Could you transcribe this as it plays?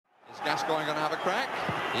Gascoigne going to have a crack?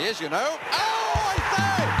 He is, you know. Oh, I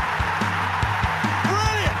say!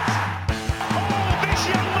 Brilliant! Oh,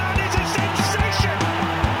 this young man is a sensation!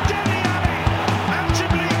 Dele Alli, out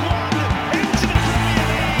of League One, into the Premier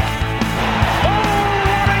League. Oh,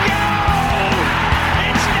 what a goal!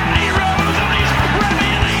 It's Danny Rose on his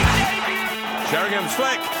Premier League debut. Sheringham's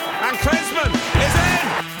flick, and Klinsmann is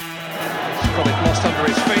in! He's got it lost under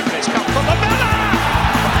his feet, and it's come from the Miller!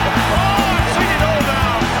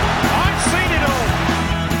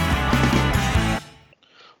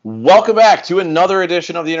 Welcome back to another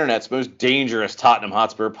edition of the internet's most dangerous Tottenham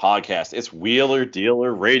Hotspur podcast. It's Wheeler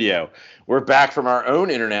Dealer Radio. We're back from our own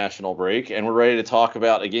international break, and we're ready to talk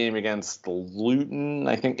about a game against Luton.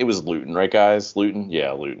 I think it was Luton, right, guys? Luton?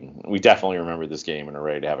 Yeah, Luton. We definitely remember this game and are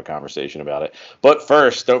ready to have a conversation about it. But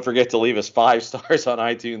first, don't forget to leave us 5 stars on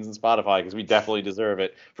iTunes and Spotify, because we definitely deserve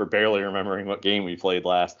it for barely remembering what game we played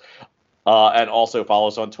last. And also follow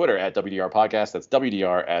us on Twitter at WDR Podcast. That's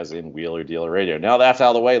WDR as in Wheeler Dealer Radio. Now that's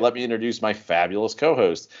out of the way, let me introduce my fabulous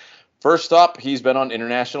co-host. First up, he's been on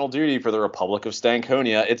international duty for the Republic of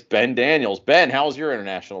Stankonia. It's Ben Daniels. Ben, how was your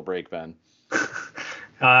international break, Ben?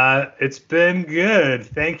 It's been good.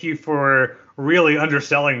 Thank you for really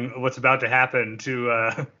underselling what's about to happen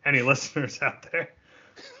to any listeners out there.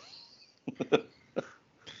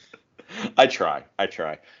 I try.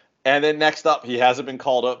 And then next up, he hasn't been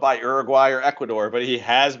called up by Uruguay or Ecuador, but he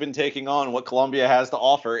has been taking on what Colombia has to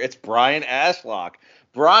offer. It's Brian Ashlock.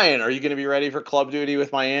 Brian, are you going to be ready for club duty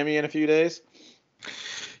with Miami in a few days?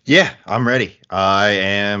 Yeah, I'm ready. I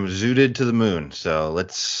am zooted to the moon, so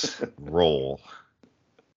let's roll.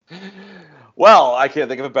 Well, I can't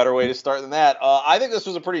think of a better way to start than that. I think this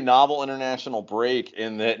was a pretty novel international break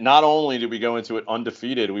in that not only did we go into it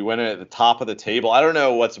undefeated, we went in at the top of the table. I don't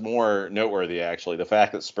know what's more noteworthy, actually, the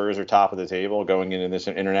fact that Spurs are top of the table going into this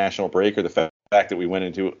international break, or the fact that we went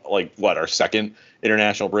into, our second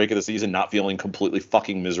international break of the season not feeling completely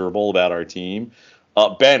fucking miserable about our team.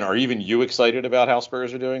 Ben, are even you excited about how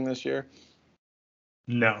Spurs are doing this year?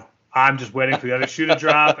 No. I'm just waiting for the other shoe to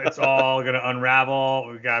drop. It's all going to unravel.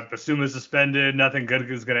 We got Basuma suspended. Nothing good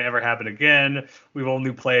is going to ever happen again. We've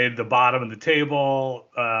only played the bottom of the table.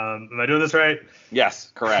 Am I doing this right?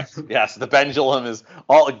 Yes, correct. Yes, the pendulum is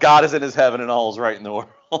all. God is in his heaven and all is right in the world.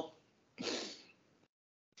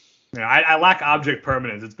 Yeah, I lack object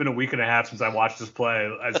permanence. It's been a week and a half since I watched this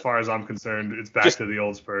play. As far as I'm concerned, it's back to the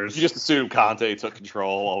old Spurs. You just assume Conte took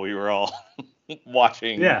control while we were all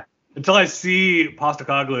watching. Yeah. Until I see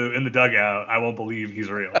Postecoglou in the dugout, I won't believe he's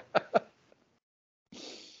real.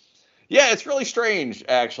 Yeah, it's really strange,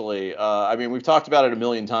 actually. I mean, we've talked about it a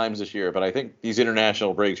million times this year, but I think these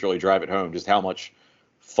international breaks really drive it home just how much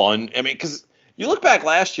fun. I mean, because you look back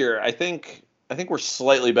last year, I think we're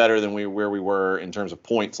slightly better than where we were in terms of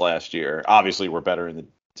points last year. Obviously, we're better in the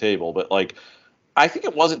table, but I think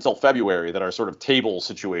it wasn't until February that our sort of table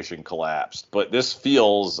situation collapsed, but this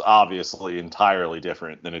feels obviously entirely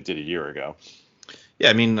different than it did a year ago. Yeah,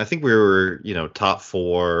 I mean, I think we were, top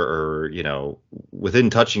 4 or, within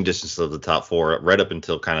touching distance of the top 4 right up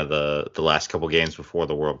until kind of the last couple games before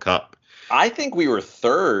the World Cup. I think we were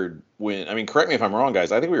third correct me if I'm wrong,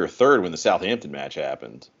 guys. I think we were third when the Southampton match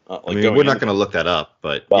happened. We're not going to look that up,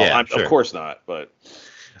 but Of course not. But,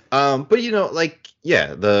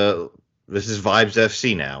 this is Vibes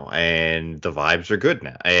FC now, and the vibes are good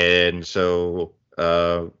now. And so,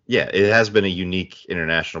 it has been a unique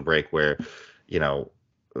international break where,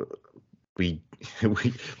 we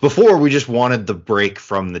before we just wanted the break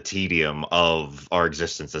from the tedium of our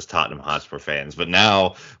existence as Tottenham Hotspur fans. But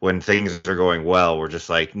now when things are going well, we're just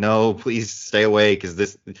like, no, please stay away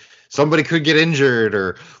because somebody could get injured,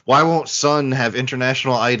 or why won't Son have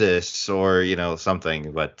international itis or,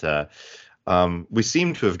 something. But we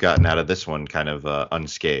seem to have gotten out of this one kind of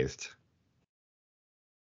unscathed.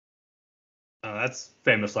 That's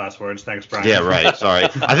famous last words. Thanks, Brian. Yeah, right. Sorry.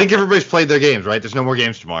 I think everybody's played their games, right? There's no more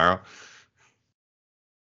games tomorrow.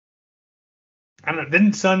 I don't know.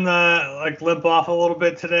 Didn't Son limp off a little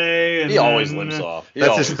bit today? He always limps off.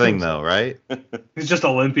 That's his thing, though, right? He's just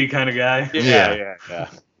a limpy kind of guy. Yeah.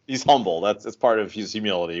 He's humble. That's part of his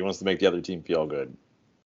humility. He wants to make the other team feel good.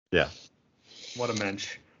 Yeah. What a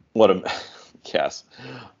mensch. Yes.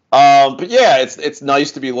 But yeah, it's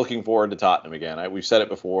nice to be looking forward to Tottenham again. We've said it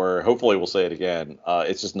before. Hopefully we'll say it again.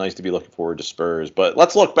 It's just nice to be looking forward to Spurs. But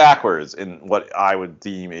let's look backwards in what I would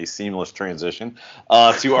deem a seamless transition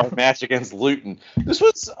to our match against Luton. This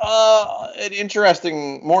was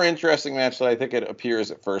an more interesting match than I think it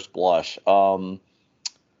appears at first blush. So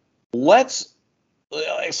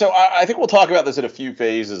I think we'll talk about this in a few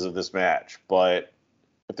phases of this match. But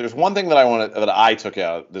if there's one thing that I took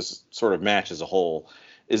out this sort of match as a whole,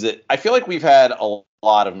 is that I feel like we've had a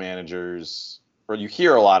lot of managers, or you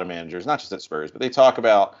hear a lot of managers, not just at Spurs, but they talk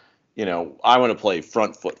about, I want to play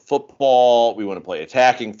front foot football. We want to play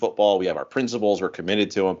attacking football. We have our principles. We're committed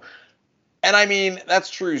to them. And I mean, that's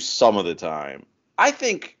true some of the time. I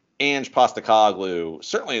think Ange Postecoglou,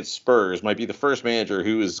 certainly at Spurs, might be the first manager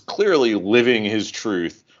who is clearly living his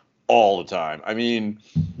truth all the time. I mean,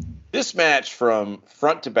 this match from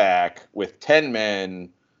front to back with 10 men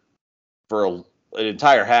for an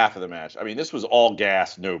entire half of the match. I mean, this was all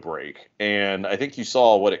gas, no break. And I think you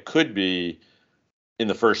saw what it could be in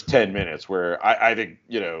the first 10 minutes where I think,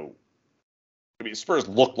 Spurs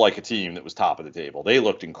looked like a team that was top of the table. They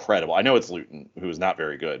looked incredible. I know it's Luton, who is not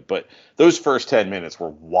very good, but those first 10 minutes were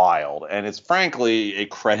wild. And it's frankly a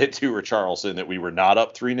credit to Richarlison that we were not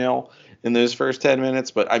up 3-0 in those first 10 minutes.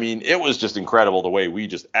 But, I mean, it was just incredible the way we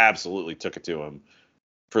just absolutely took it to him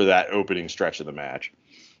for that opening stretch of the match.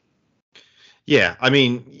 Yeah, I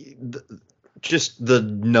mean, just the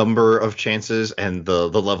number of chances and the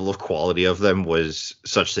level of quality of them was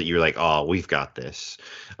such that you're like, oh, we've got this.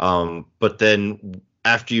 But then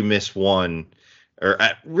after you miss one, or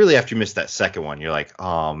really after you miss that second one, you're like,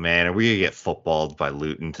 oh man, are we gonna get footballed by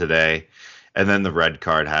Luton today? And then the red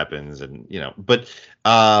card happens, and but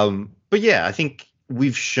yeah, I think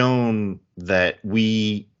we've shown that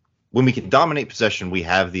when we can dominate possession, we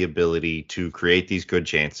have the ability to create these good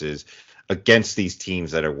chances against these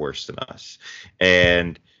teams that are worse than us.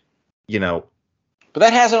 And, but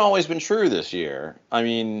that hasn't always been true this year. I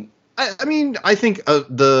mean, I think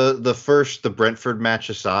the Brentford match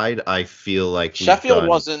aside, I feel like Sheffield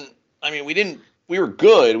wasn't, we were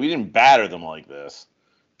good. We didn't batter them like this.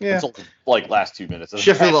 Yeah. Until like last 2 minutes.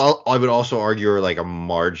 Sheffield, I would also argue, are like a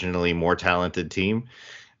marginally more talented team.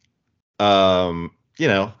 So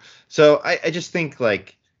I just think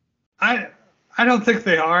like, I don't think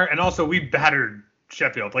they are. And also, we battered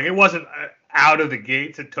Sheffield. Like, it wasn't out of the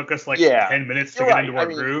gates. It took us 10 minutes to get into our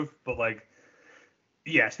groove. But,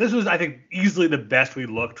 yes, this was, I think, easily the best we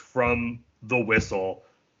looked from the whistle.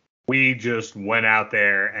 We just went out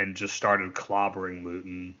there and just started clobbering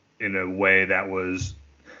Luton in a way that was,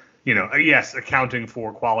 yes, accounting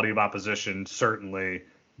for quality of opposition. Certainly,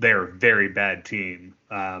 they're a very bad team.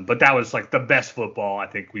 But that was, the best football I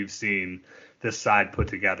think we've seen this side put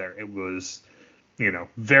together. It was,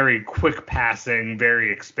 very quick passing,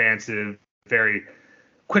 very expansive, very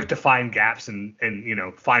quick to find gaps and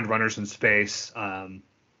find runners in space.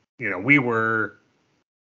 We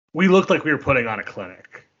looked like we were putting on a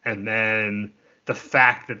clinic. And then the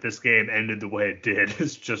fact that this game ended the way it did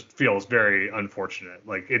just feels very unfortunate.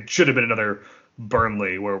 Like, it should have been another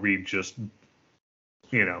Burnley where we just,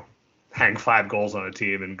 hang 5 goals on a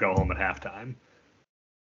team and go home at halftime.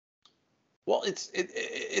 Well,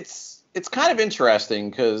 it's kind of interesting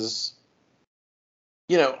because,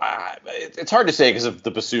 it's hard to say because of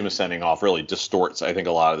the Basuma sending off really distorts, I think,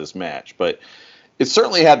 a lot of this match. But it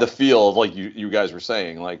certainly had the feel of, like you guys were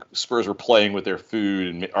saying, like Spurs were playing with their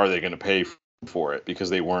food and are they going to pay for it because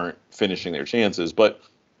they weren't finishing their chances. But,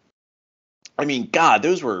 I mean, God, they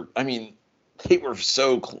were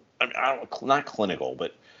so, not clinical,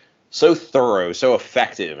 but so thorough, so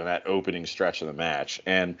effective in that opening stretch of the match.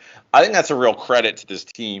 And I think that's a real credit to this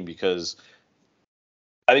team because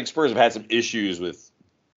I think Spurs have had some issues with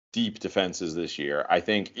deep defenses this year. I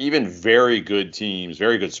think even very good teams,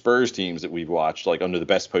 very good Spurs teams that we've watched, like under the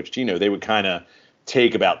best Pochettino, they would kind of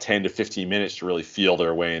take about 10 to 15 minutes to really feel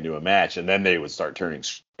their way into a match, and then they would start turning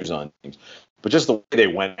screws on teams. But just the way they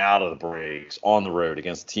went out of the breaks on the road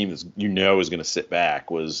against a team that's is going to sit back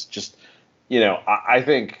was just – I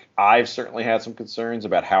think I've certainly had some concerns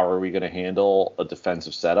about how are we going to handle a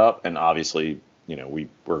defensive setup. And obviously, we're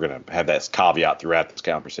going to have that caveat throughout this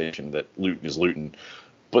conversation that Luton is Luton.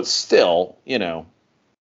 But still, it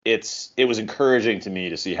was encouraging to me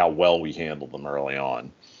to see how well we handled them early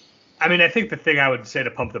on. I mean, I think the thing I would say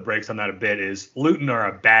to pump the brakes on that a bit is Luton are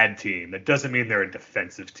a bad team. That doesn't mean they're a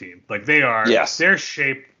defensive team. Like, they are. Yes. Their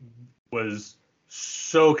shape was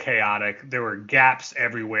so chaotic. There were gaps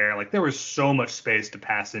everywhere. Like, there was so much space to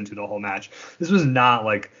pass into the whole match. This was not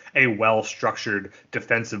like a well-structured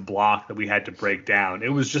defensive block that we had to break down. It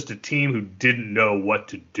was just a team who didn't know what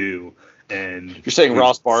to do. And you're saying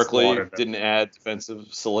Ross Barkley didn't add defensive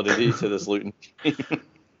solidity to this Luton team?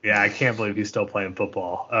 Yeah, I can't believe he's still playing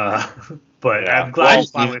football. But yeah. I'm glad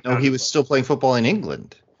he was still playing football in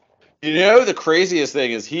England. The craziest thing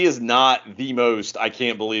is he is not the most I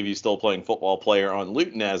can't believe he's still playing football player on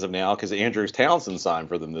Luton as of now because Andrews Townsend signed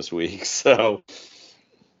for them this week. So,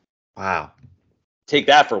 wow. Take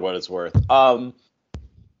that for what it's worth.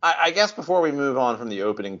 I guess before we move on from the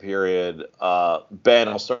opening period, Ben,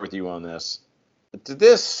 I'll start with you on this. Did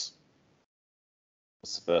this?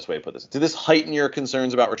 What's the best way to put this? Did this heighten your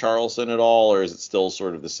concerns about Richarlison at all, or is it still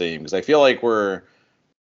sort of the same? Because I feel like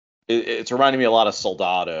it's reminding me a lot of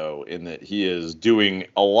Soldado in that he is doing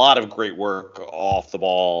a lot of great work off the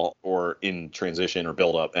ball or in transition or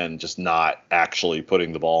build up and just not actually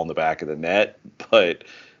putting the ball in the back of the net. But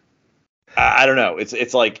I don't know.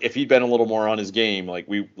 It's like if he'd been a little more on his game,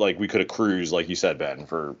 we could have cruised, like you said, Ben,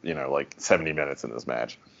 for 70 minutes in this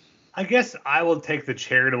match. I guess I will take the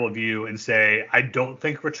charitable view and say I don't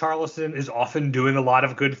think Richarlison is often doing a lot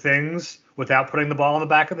of good things without putting the ball in the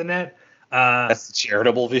back of the net. That's the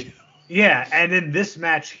charitable view. Yeah, and in this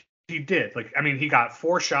match he did. He got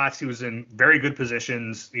 4 shots. He was in very good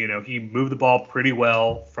positions. He moved the ball pretty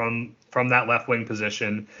well from that left wing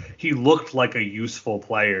position. He looked like a useful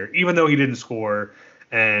player, even though he didn't score,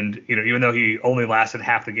 and even though he only lasted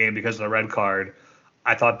half the game because of the red card.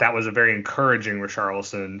 I thought that was a very encouraging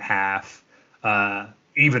Richarlison half,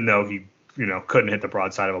 even though he couldn't hit the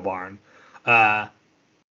broadside of a barn.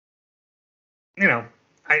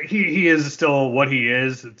 He is still what he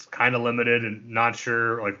is. It's kind of limited and not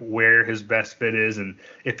sure where his best fit is and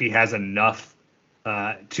if he has enough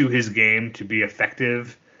to his game to be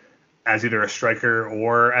effective as either a striker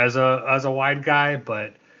or as a wide guy.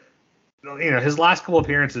 But his last couple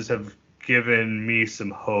appearances have given me some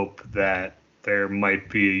hope that there might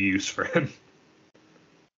be a use for him.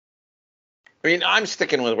 I mean, I'm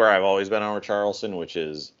sticking with where I've always been on Richarlison, which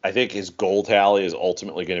is I think his goal tally is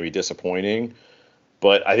ultimately going to be disappointing.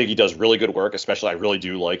 But I think he does really good work, especially I really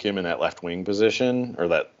do like him in that left wing position or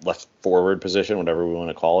that left forward position, whatever we want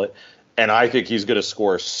to call it. And I think he's going to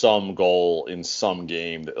score some goal in some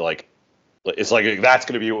game that it's like that's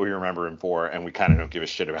going to be what we remember him for. And we kind of don't give a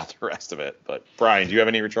shit about the rest of it. But Brian, do you have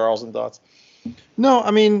any Richarlison thoughts? No,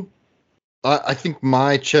 I mean, I think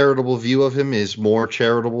my charitable view of him is more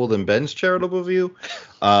charitable than Ben's charitable view.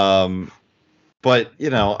 But,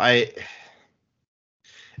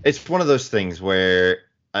 it's one of those things where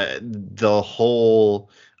the whole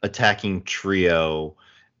attacking trio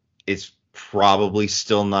is probably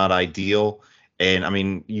still not ideal. And, I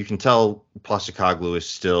mean, you can tell Postecoglou is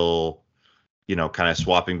still, kind of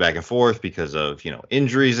swapping back and forth because of,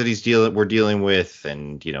 injuries that we're dealing with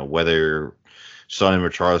and, whether Son and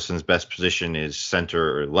Richarlison's best position is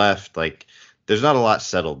center or left. There's not a lot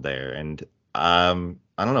settled there. And I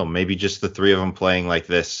don't know, maybe just the three of them playing like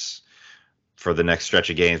this for the next stretch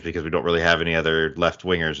of games because we don't really have any other left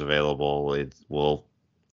wingers available, it will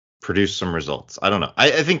produce some results. I don't know.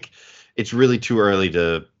 I think it's really too early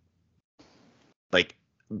to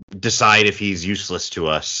decide if he's useless to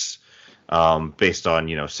us based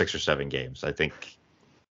on 6 or 7 games. I think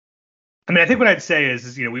what I'd say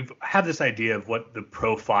is we have this idea of what the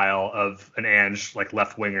profile of an Ange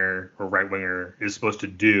left winger or right winger is supposed to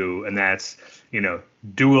do, and that's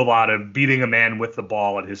do a lot of beating a man with the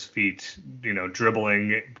ball at his feet,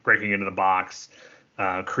 dribbling, breaking into the box,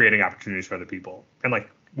 creating opportunities for other people. And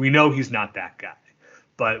we know he's not that guy,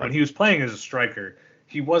 but when he was playing as a striker,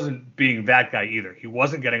 he wasn't being that guy either. He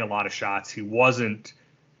wasn't getting a lot of shots. He wasn't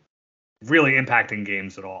really impacting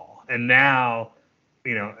games at all. And now,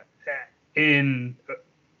 in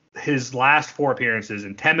his last 4 appearances,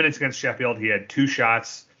 in 10 minutes against Sheffield, he had 2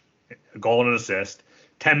 shots, a goal and an assist.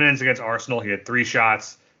 10 minutes against Arsenal, he had 3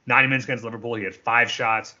 shots. 90 minutes against Liverpool, he had 5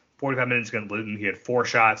 shots. 45 minutes against Luton, he had 4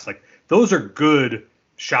 shots. Those are good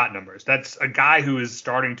shot numbers. That's a guy who is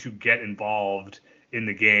starting to get involved in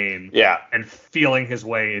the game and feeling his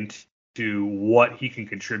way into what he can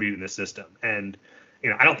contribute in the system. And,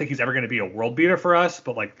 I don't think he's ever going to be a world beater for us,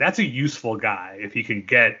 but that's a useful guy if he can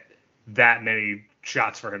get that many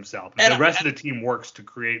shots for himself. And the rest of the team works to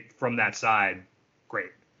create from that side. Great.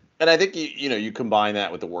 And I think you combine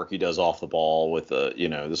that with the work he does off the ball with the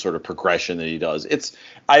the sort of progression that he does.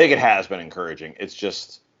 I think it has been encouraging. It's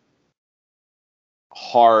just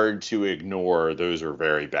hard to ignore. Those are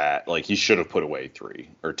very bad. He should have put away 3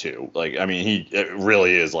 or 2. It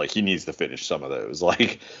really is he needs to finish some of those.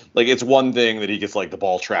 It's one thing that he gets the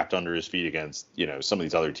ball trapped under his feet against some of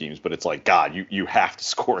these other teams, but it's God, you have to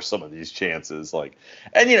score some of these chances. And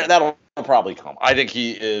that'll probably come. I think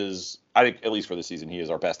at least for the season, he is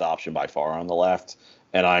our best option by far on the left.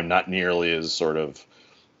 And I'm not nearly as sort of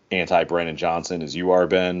anti Brennan Johnson as you are,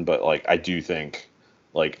 Ben, but I do think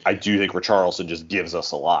Richarlison just gives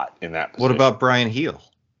us a lot in that position. What about Brian Heel?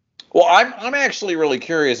 Well, I'm actually really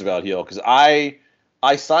curious about Heel because I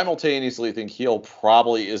simultaneously think Heel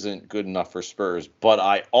probably isn't good enough for Spurs, but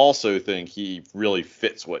I also think he really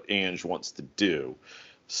fits what Ange wants to do.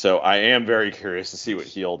 So I am very curious to see what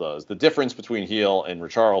Heel does. The difference between Heel and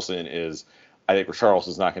Richarlison is I think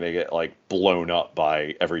Richarlison's not going to get like blown up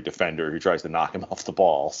by every defender who tries to knock him off the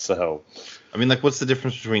ball. So, I mean, like, what's the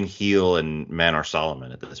difference between Heel and Manor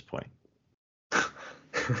Solomon at this point?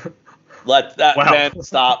 Let that man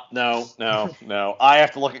stop. No. I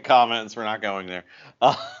have to look at comments. We're not going there.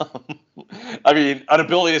 I mean, an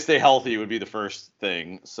ability to stay healthy would be the first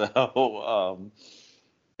thing. So,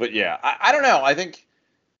 but yeah, I don't know. I think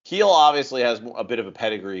Heel obviously has a bit of a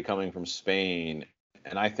pedigree coming from Spain,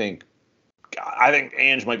 and I think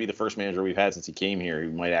Ange might be the first manager we've had since he came here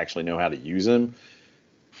who might actually know how to use him.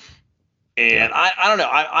 And I don't know.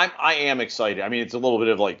 I am excited. I mean, it's a little bit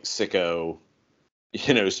of like sicko,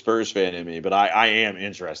 Spurs fan in me, but I am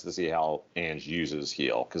interested to see how Ange uses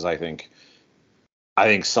Heel, because I think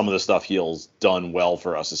some of the stuff Heel's done well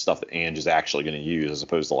for us is stuff that Ange is actually going to use, as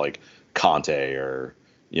opposed to like Conte or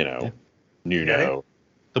Nuno.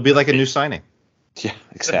 He'll be like a new signing. Yeah,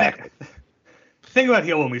 exactly. The thing about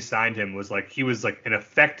Heel when we signed him was like he was like an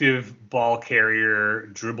effective ball carrier,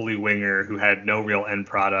 dribbly winger who had no real end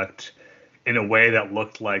product in a way that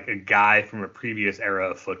looked like a guy from a previous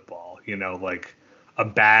era of football. Like a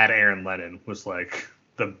bad Aaron Lennon was like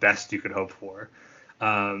the best you could hope for.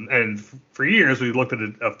 And for years we looked at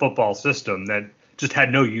a football system that just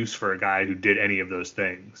had no use for a guy who did any of those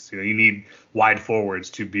things. You need wide forwards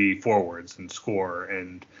to be forwards and score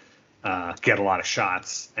and get a lot of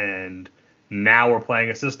shots. And now we're playing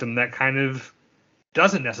a system that kind of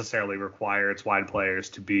doesn't necessarily require its wide players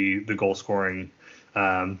to be the goal scoring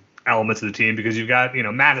elements of the team, because you've got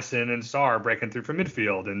Madison and Sarr breaking through from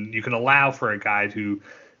midfield, and you can allow for a guy who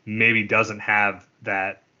maybe doesn't have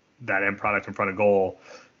that end product in front of goal,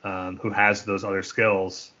 who has those other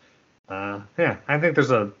skills. I think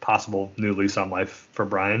there's a possible new lease on life for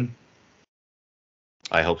Brian.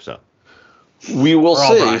 I hope so. We will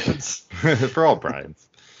see. For all Brians.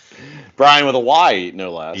 Brian with a Y,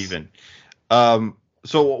 no less. Even.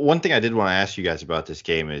 So one thing I did want to ask you guys about this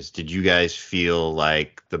game is, did you guys feel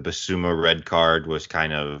like the Basuma red card was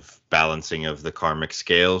kind of balancing of the karmic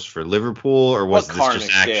scales for Liverpool, or was this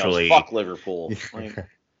just actually fuck Liverpool?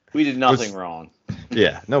 We did nothing wrong.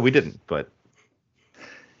 Yeah, no, we didn't. But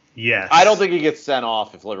yes, I don't think he gets sent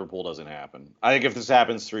off if Liverpool doesn't happen. I think if this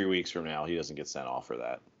happens 3 weeks from now, he doesn't get sent off for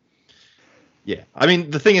that. Yeah, I mean,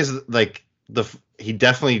 the thing is, like, he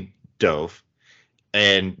definitely dove.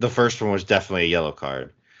 And the first one was definitely a yellow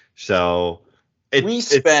card. So we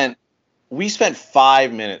spent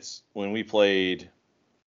 5 minutes when we played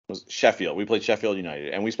Sheffield. We played Sheffield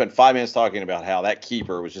United, and we spent 5 minutes talking about how that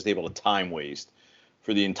keeper was just able to time waste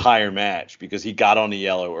for the entire match because he got on the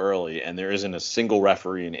yellow early, and there isn't a single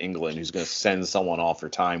referee in England who's going to send someone off for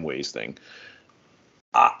time wasting.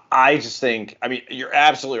 I just think, I mean, you're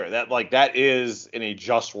absolutely right. That is, in a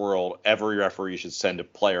just world, every referee should send a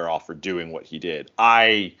player off for doing what he did.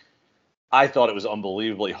 I thought it was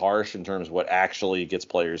unbelievably harsh in terms of what actually gets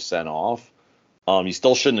players sent off. He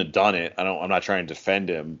still shouldn't have done it. I'm not trying to defend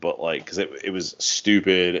him, but because it was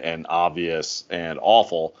stupid and obvious and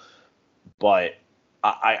awful. But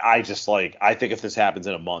I think if this happens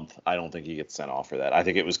in a month, I don't think he gets sent off for that. I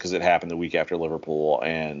think it was because it happened the week after Liverpool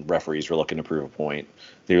and referees were looking to prove a point.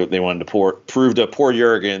 They wanted to prove to poor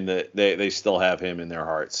Jurgen that they still have him in their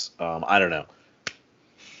hearts. I don't know.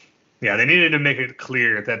 Yeah, they needed to make it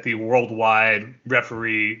clear that the worldwide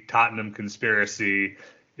referee Tottenham conspiracy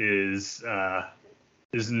is not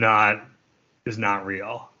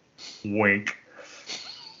real. Wink.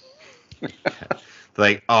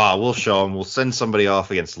 Like, we'll show them. We'll send somebody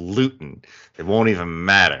off against Luton. It won't even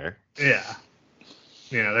matter. Yeah.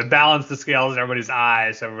 They balance the scales in everybody's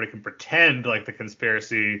eyes so everybody can pretend like the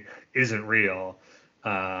conspiracy isn't real.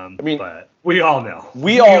 But we all know.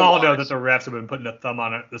 We all know that the refs have been putting a thumb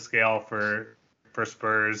on the scale for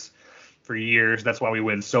Spurs for years. That's why we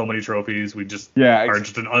win so many trophies. We just are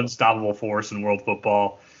just an unstoppable force in world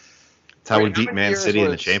football. That's how we beat Man City in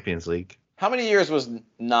the Champions League. How many years was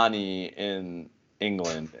Nani in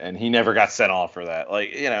England, and he never got sent off for that?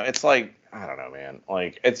 It's like, I don't know, man.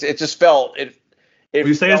 It just felt it. Will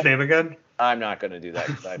you say his name again? I'm not going to do that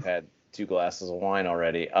because I've had 2 glasses of wine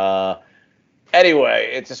already.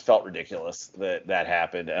 Anyway, it just felt ridiculous that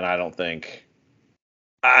happened, and I don't think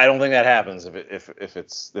that happens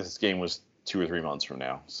if this game was 2 or 3 months from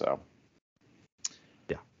now. So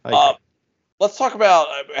yeah. Let's talk about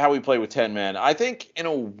how we play with 10 men. I think in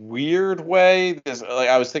a weird way,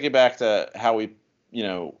 I was thinking back to how we,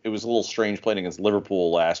 it was a little strange playing against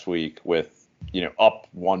Liverpool last week with, up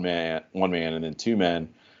one man and then 2 men.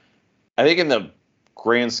 I think in the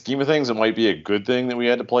grand scheme of things, it might be a good thing that we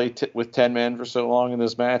had to play with 10 men for so long in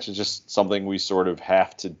this match. It's just something we sort of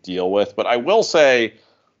have to deal with. But I will say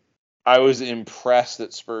I was impressed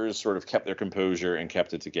that Spurs sort of kept their composure and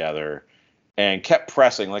kept it together and kept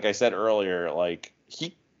pressing. Like I said earlier, like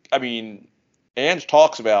Ange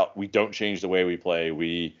talks about we don't change the way we play.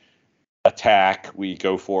 We attack, we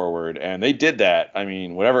go forward, and they did that. I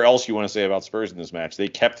mean, whatever else you want to say about Spurs in this match, they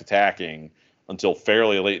kept attacking until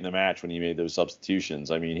fairly late in the match when he made those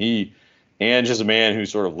substitutions. I mean, Ange is a man who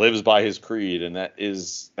sort of lives by his creed, and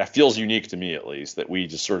that feels unique to me, at least, that we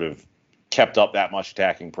just sort of kept up that much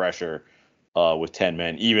attacking pressure with 10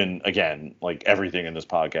 men, even, again, like everything in this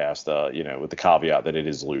podcast, with the caveat that it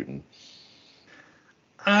is Luton.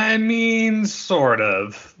 I mean, sort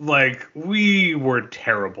of. Like, we were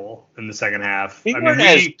terrible in the second half. We weren't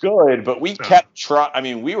as good, but we kept trying. I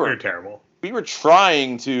mean, we were terrible. We were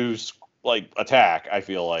trying to, attack, I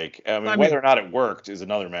feel like. I mean, whether or not it worked is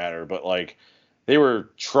another matter, but, they were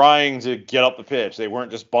trying to get up the pitch. They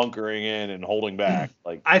weren't just bunkering in and holding back.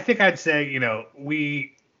 I think I'd say,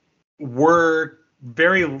 we were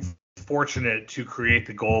very fortunate to create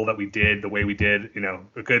the goal that we did the way we did.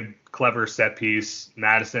 A good, clever set piece.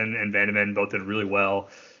 Madison and Van de Ven both did really well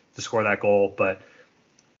to score that goal, but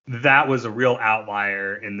that was a real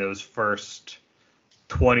outlier in those first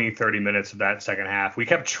 20, 30 minutes of that second half. We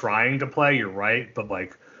kept trying to play, you're right, but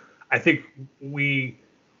I think we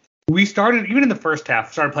started, even in the first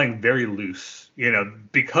half, started playing very loose,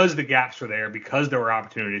 because the gaps were there, because there were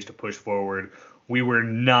opportunities to push forward. We were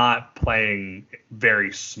not playing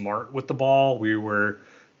very smart with the ball. We were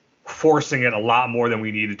forcing it a lot more than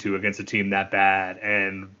we needed to against a team that bad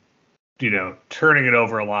and, turning it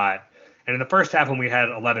over a lot. And in the first half, when we had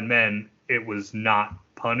 11 men, it was not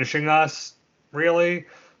punishing us, really.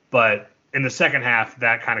 But in the second half,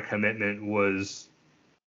 that kind of commitment was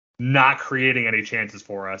not creating any chances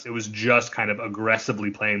for us. It was just kind of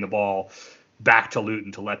aggressively playing the ball back to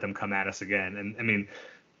Luton to let them come at us again. And, I mean,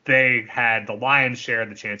 they had the lion's share of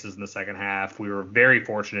the chances in the second half. We were very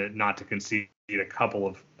fortunate not to concede a couple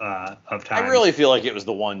of times. I really feel like it was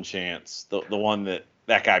the one chance, the one that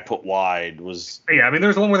guy put wide was. Yeah, I mean,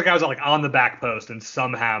 there's the one where the guy was on the back post and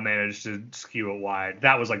somehow managed to skew it wide.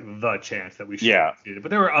 That was the chance that we should have conceded. But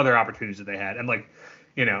there were other opportunities that they had, and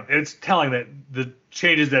it's telling that the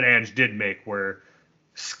changes that Ange did make were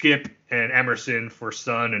Skip and Emerson for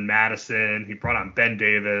Son and Madison. He brought on Ben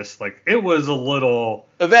Davis. It was a little.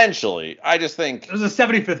 Eventually, I just think it was the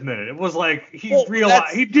 75th minute. It was he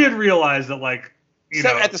did realize that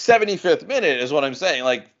at the 75th minute is what I'm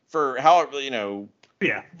saying. For however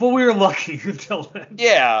Yeah, but we were lucky until then.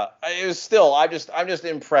 Yeah, it was still. I'm just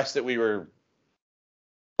impressed that we were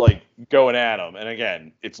going at them. And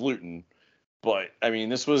again, it's Luton, but I mean,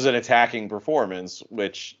 this was an attacking performance,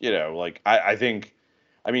 which I think.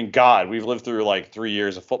 I mean, God, we've lived through 3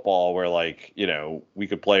 years of football where we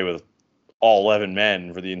could play with all 11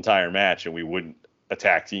 men for the entire match and we wouldn't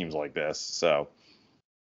attack teams like this. So.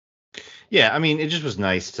 Yeah, I mean, it just was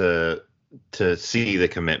nice to see the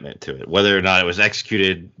commitment to it, whether or not it was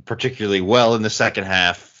executed particularly well in the second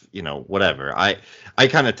half, whatever. I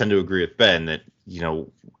kind of tend to agree with Ben that,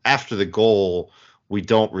 after the goal, we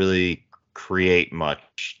don't really create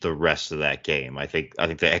much the rest of that game. I think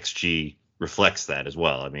the XG reflects that as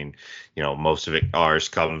well. I mean, most of ours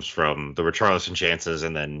comes from the Richarlison chances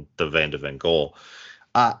and then the Van de Ven goal.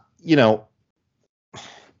 I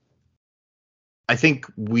think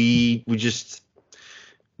we're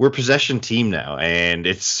possession team now, and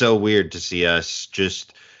it's so weird to see us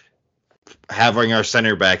just having our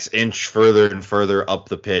center backs inch further and further up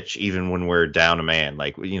the pitch, even when we're down a man.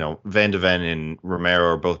 Van de Ven and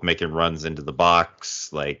Romero are both making runs into the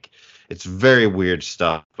box. It's very weird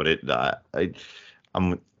stuff, but I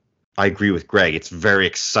agree with Greg. It's very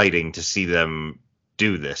exciting to see them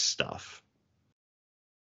do this stuff.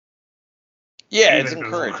 Yeah, it's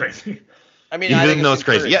encouraging. I mean, even though it's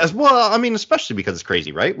crazy. Yes, well, I mean, especially because it's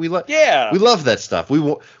crazy, right? We love that stuff.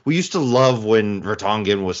 We used to love when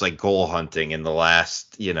Vertonghen was goal hunting in the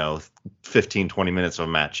last 15, 20 minutes of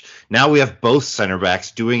a match. Now we have both center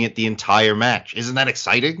backs doing it the entire match. Isn't that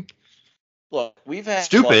exciting? Look, we've had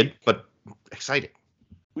stupid, but exciting.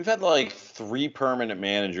 We've had 3 permanent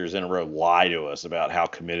managers in a row lie to us about how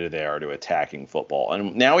committed they are to attacking football,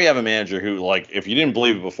 and now we have a manager who, if you didn't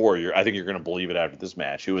believe it before, I think you're going to believe it after this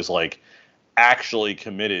match. Who is actually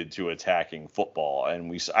committed to attacking football,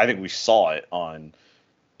 and I think we saw it on,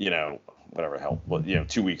 whatever the hell,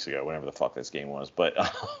 2 weeks ago, whenever the fuck this game was, but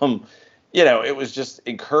it was just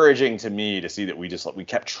encouraging to me to see that we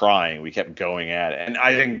kept trying, we kept going at it. And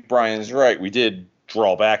I think Brian's right. We did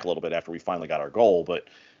draw back a little bit after we finally got our goal, but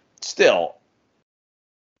still,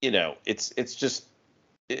 it's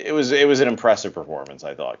it was an impressive performance,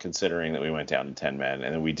 I thought, considering that we went down to 10 men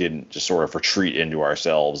and then we didn't just sort of retreat into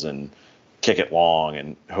ourselves and kick it long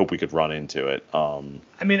and hope we could run into it. I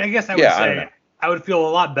mean, I guess I would say I would feel a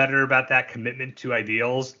lot better about that commitment to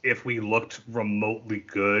ideals if we looked remotely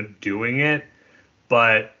good doing it,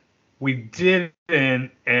 but we didn't,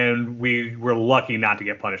 and we were lucky not to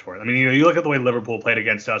get punished for it. I mean, you look at the way Liverpool played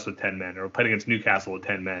against us with 10 men or played against Newcastle with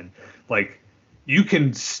 10 men. Like, you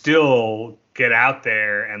can still get out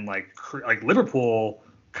there and like Liverpool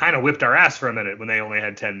kind of whipped our ass for a minute when they only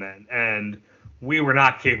had 10 men, and we were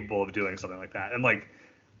not capable of doing something like that. And like,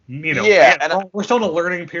 we're still in a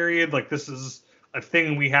learning period. Like, this is a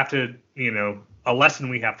thing we have to, a lesson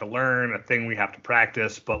we have to learn, a thing we have to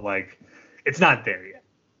practice, but like, it's not there yet.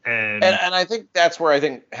 And I think that's where I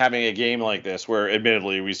think having a game like this, where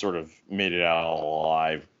admittedly we sort of made it out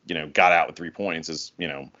alive, got out with 3 points, is,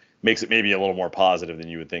 makes it maybe a little more positive than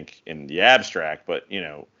you would think in the abstract. But,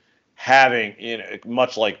 having,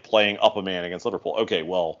 much like playing up a man against Liverpool. Okay,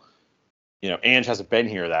 well, Ange hasn't been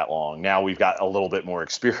here that long. Now we've got a little bit more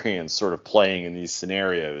experience sort of playing in these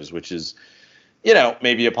scenarios, which is,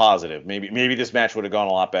 maybe a positive. Maybe this match would have gone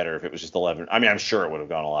a lot better if it was just 11. I mean, I'm sure it would have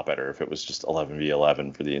gone a lot better if it was just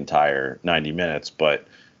 11v11 for the entire 90 minutes. But,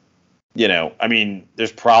 I mean,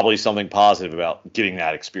 there's probably something positive about getting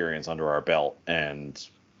that experience under our belt and,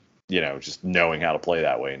 just knowing how to play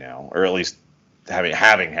that way now, or at least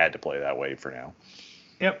having had to play that way for now.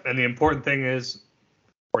 Yep. And the important thing is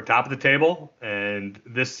we're top of the table, and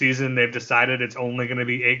this season they've decided it's only going to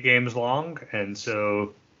be 8 games long. And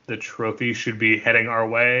so the trophy should be heading our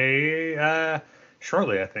way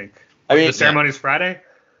shortly, I think. I mean, the ceremony's Friday.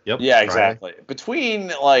 Yep. Yeah, Friday. exactly.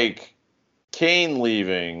 Between like Kane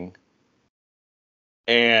leaving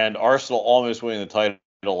and Arsenal almost winning the title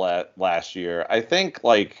last year, I think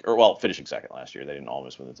finishing second last year. They didn't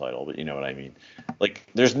almost win the title, but you know what I mean. Like,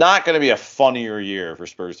 there's not going to be a funnier year for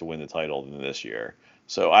Spurs to win the title than this year.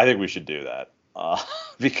 So I think we should do that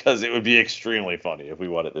because it would be extremely funny if we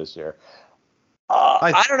won it this year.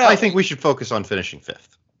 I don't know. I think we should focus on finishing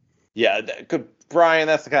 5th. Yeah, good, Brian.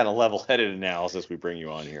 That's the kind of level-headed analysis we bring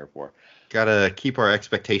you on here for. Gotta keep our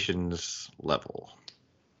expectations level.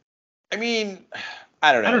 I mean,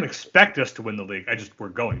 I don't know. I don't expect us to win the league. We're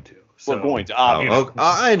going to. So, we're going to.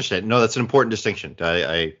 I understand. No, that's an important distinction.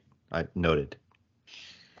 I noted.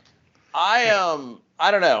 I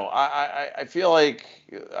don't know. I feel like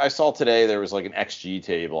I saw today there was like an XG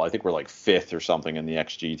table. I think we're like 5th or something in the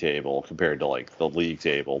XG table compared to like the league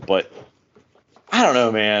table. But I don't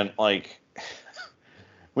know, man. Like,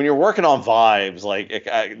 when you're working on vibes, like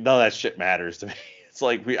none of that shit matters to me. It's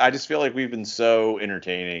like I just feel like we've been so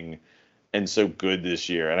entertaining and so good this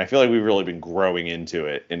year, and I feel like we've really been growing into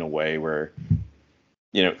it in a way where,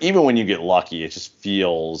 even when you get lucky, it just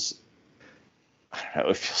feels, I don't know,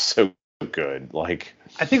 it feels so good. Like,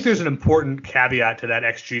 I think there's an important caveat to that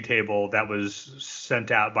XG table that was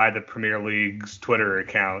sent out by the Premier League's Twitter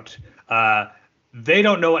account. They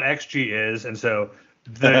don't know what XG is, and so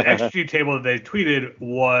the XG table that they tweeted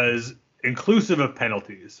was inclusive of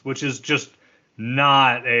penalties, which is just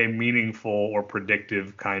not a meaningful or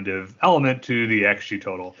predictive kind of element to the XG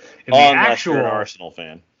total. In the unless you're an Arsenal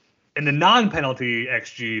fan. In the non-penalty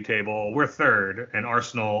XG table, we're 3rd, and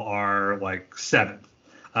Arsenal are like 7th.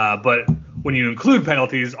 But when you include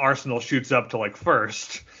penalties, Arsenal shoots up to like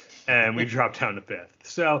 1st, and we drop down to 5th.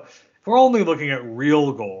 So if we're only looking at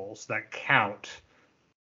real goals that count,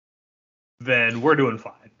 then we're doing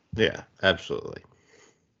fine. Yeah, absolutely.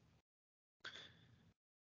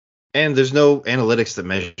 And there's no analytics that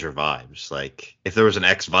measure vibes. Like, if there was an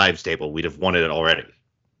X vibes table, we'd have won it already.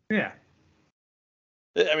 Yeah.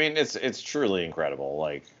 I mean, it's truly incredible.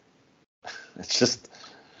 Like, it's just,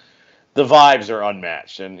 the vibes are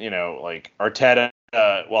unmatched. And, like Arteta,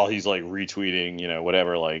 while he's like retweeting,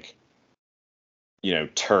 whatever, like,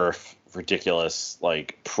 turf, ridiculous,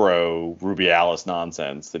 like pro Rubiales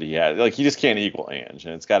nonsense that he had. Like, he just can't equal Ange,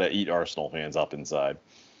 and it's got to eat Arsenal fans up inside.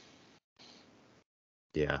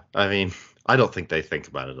 Yeah, I mean, I don't think they think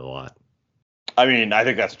about it a lot. I mean, I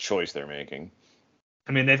think that's a choice they're making.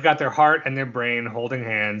 I mean, they've got their heart and their brain holding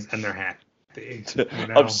hands, and they're happy.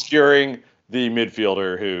 Obscuring the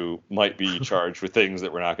midfielder who might be charged with things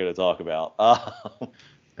that we're not going to talk about.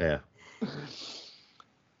 Yeah.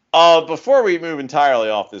 Before we move entirely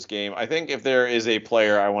off this game, I think if there is a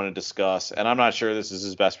player I want to discuss, and I'm not sure this is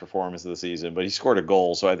his best performance of the season, but he scored a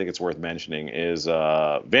goal, so I think it's worth mentioning, is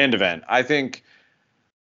Van de Ven. I think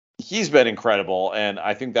he's been incredible, and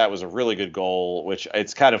I think that was a really good goal, which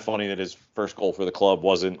it's kind of funny that his first goal for the club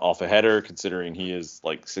wasn't off a header, considering he is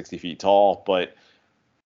like 60 feet tall. But,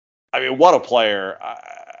 I mean, what a player.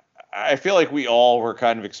 I feel like we all were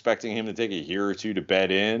kind of expecting him to take a year or two to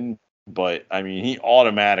bed in, but I mean, he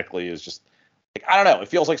automatically is just like, I don't know. It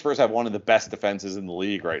feels like Spurs have one of the best defenses in the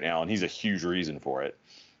league right now, and he's a huge reason for it.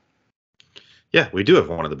 Yeah, we do have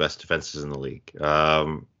one of the best defenses in the league.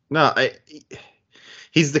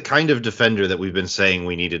 He's the kind of defender that we've been saying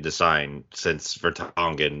we needed to sign since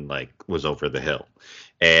Vertonghen was over the hill,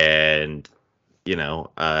 and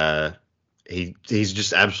he's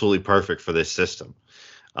just absolutely perfect for this system.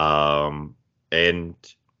 And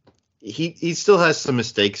he still has some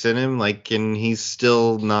mistakes in him, and he's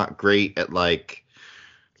still not great at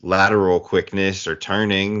lateral quickness or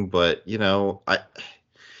turning, but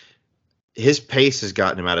his pace has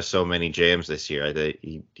gotten him out of so many jams this year.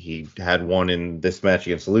 He had one in this match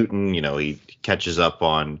against Luton. He catches up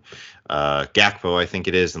on Gakpo, I think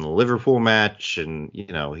it is, in the Liverpool match, and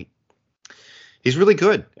he's really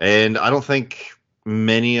good. And I don't think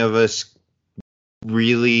many of us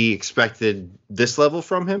really expected this level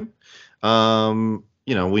from him.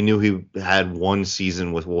 We knew he had one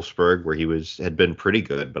season with Wolfsburg where he had been pretty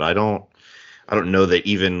good, but I don't know that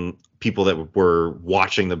even people that were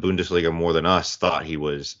watching the Bundesliga more than us thought he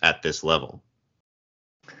was at this level.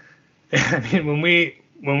 I mean,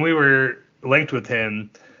 when we were linked with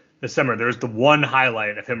him this summer, there was the one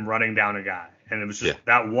highlight of him running down a guy, and it was just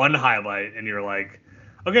that one highlight, and you're like,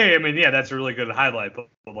 okay, I mean, yeah, that's a really good highlight, but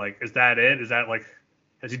is that it? Is that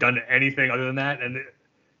has he done anything other than that? And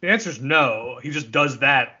the answer is no. He just does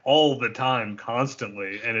that all the time,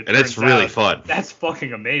 constantly, and it's really fun. That's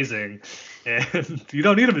fucking amazing, and you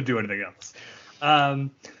don't need him to do anything else.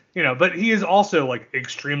 But he is also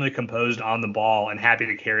extremely composed on the ball and happy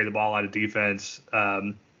to carry the ball out of defense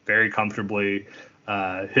very comfortably.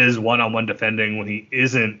 His one-on-one defending when he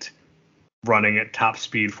isn't running at top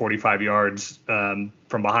speed 45 yards from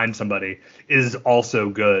behind somebody is also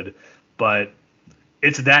good, but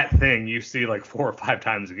it's that thing you see 4 or 5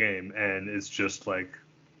 times a game, and it's just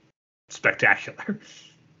spectacular.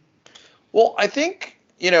 Well, I think,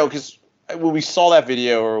 because when we saw that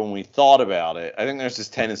video or when we thought about it, I think there's this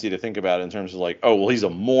tendency to think about it in terms of oh, well, he's a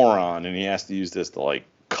moron and he has to use this to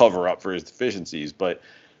cover up for his deficiencies. But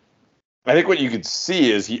I think what you could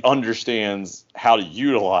see is he understands how to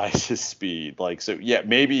utilize his speed. So yeah,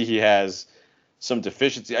 maybe he has some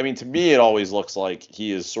deficiency. I mean, to me, it always looks like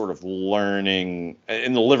he is sort of learning.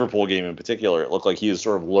 In the Liverpool game in particular, it looked like he is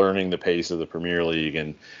sort of learning the pace of the Premier League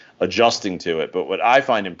and adjusting to it. But what I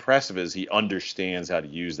find impressive is he understands how to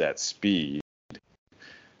use that speed.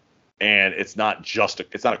 And it's not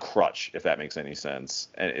a crutch, if that makes any sense.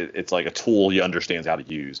 And it's like a tool he understands how to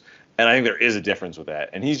use. And I think there is a difference with that.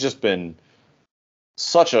 And he's just been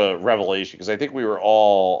such a revelation, because I think we were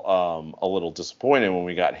all a little disappointed when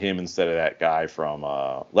we got him instead of that guy from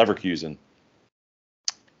Leverkusen.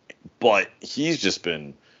 But he's just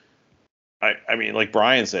been, I mean, like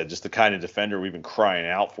Brian said, just the kind of defender we've been crying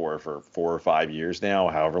out for 4 or 5 years now,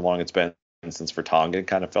 however long it's been since Vertonghen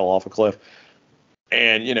kind of fell off a cliff.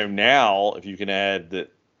 And, now if you can add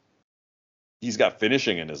that he's got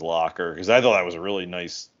finishing in his locker, because I thought that was a really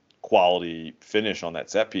nice quality finish on that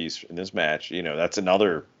set piece in this match. That's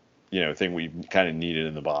another, thing we kind of needed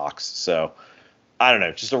in the box. So I don't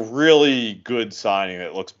know, just a really good signing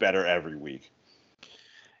that looks better every week.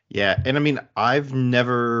 Yeah. And I mean, I've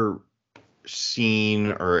never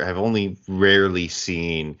seen, or have only rarely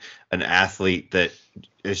seen, an athlete that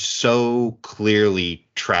is so clearly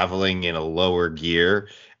traveling in a lower gear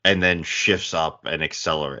and then shifts up and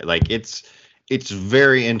accelerate. It's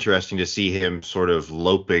very interesting to see him sort of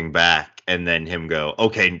loping back and then him go,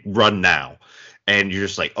 okay, run now. And you're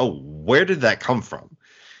just like, oh, where did that come from?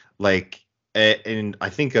 And I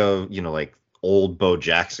think of, old Bo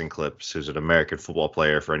Jackson clips, who's an American football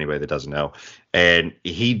player for anybody that doesn't know. And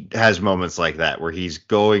he has moments like that where he's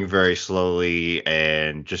going very slowly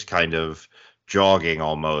and just kind of jogging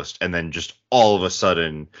almost. And then just all of a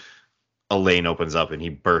sudden a lane opens up and he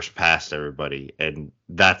bursts past everybody. And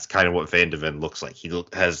that's kind of what Van de Ven looks like. He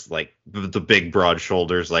has the big broad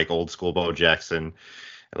shoulders, like old school Bo Jackson.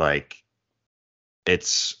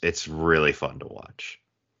 It's really fun to watch.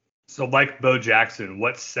 So like Bo Jackson,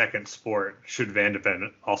 what second sport should Van de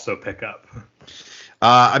Ven also pick up?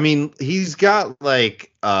 I mean, he's got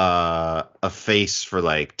a face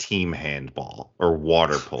for team handball or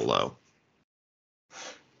water polo.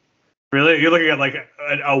 Really? You're looking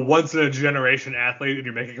at a once in a generation athlete and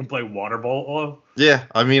you're making him play water polo? Yeah,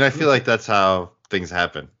 I mean, I feel like that's how things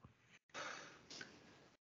happen.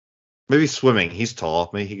 Maybe swimming. He's tall.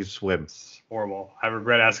 Maybe he can swim. Horrible. I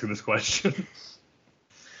regret asking this question.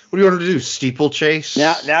 What do you want to do? Steeplechase?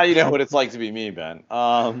 Now you know what it's like to be me, Ben.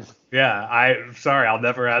 Yeah, sorry, I'll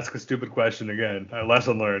never ask a stupid question again.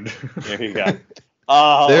 Lesson learned. There you go.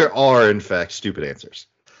 There are, in fact, stupid answers.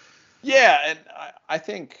 Yeah, and I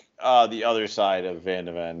think the other side of Van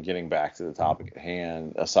de Ven, getting back to the topic at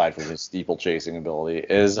hand, aside from his steeplechasing ability,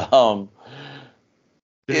 is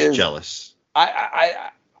jealous.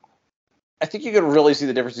 I think you can really see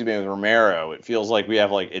the difference between with Romero. It feels like we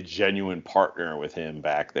have like a genuine partner with him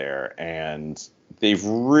back there, and they've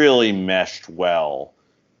really meshed well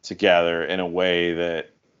together in a way that,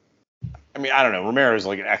 I mean, I don't know. Romero is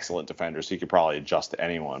like an excellent defender, so he could probably adjust to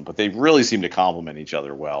anyone, but they really seem to complement each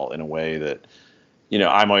other well in a way that,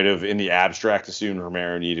 I might have in the abstract assumed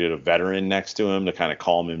Romero needed a veteran next to him to kind of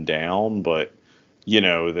calm him down, but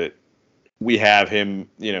that we have him,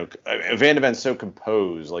 Van de Ven's so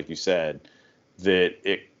composed, like you said, that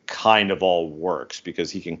it kind of all works because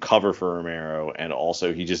he can cover for Romero, and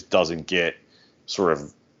also he just doesn't get sort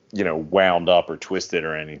of, wound up or twisted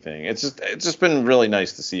or anything. It's just been really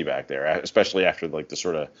nice to see back there, especially after like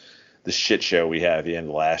the shit show we had at the end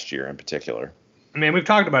of last year in particular. I mean, we've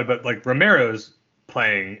talked about it, but like Romero's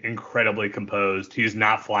playing incredibly composed. He's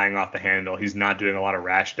not flying off the handle. He's not doing a lot of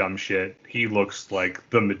rash, dumb shit. He looks like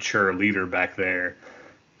the mature leader back there.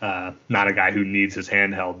 Not a guy who needs his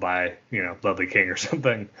hand held by, Lovely King or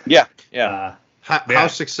something. Yeah. How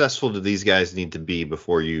successful do these guys need to be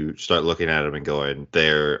before you start looking at them and going,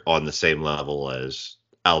 they're on the same level as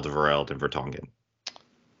Alderweireld and Vertonghen?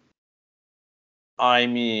 I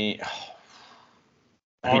mean,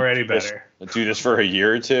 already better. Do this for a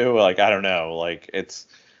year or two. Like, I don't know. Like, it's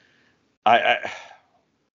because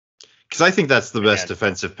I think that's the best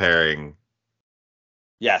defensive pairing.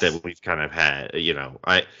 Yes. That we've kind of had.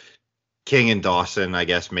 King and Dawson, I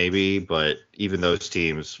guess maybe, but even those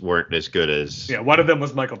teams weren't as good as. Yeah, one of them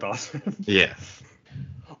was Michael Dawson. Yeah.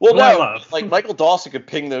 Well, no, like Michael Dawson could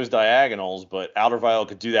ping those diagonals, but Alderweireld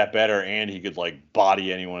could do that better, and he could like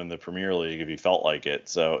body anyone in the Premier League if he felt like it.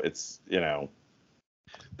 So it's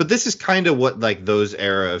But this is kind of what like those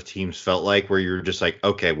era of teams felt like, where you're just like,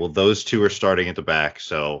 okay, well those two are starting at the back,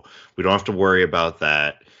 so we don't have to worry about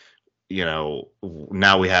that.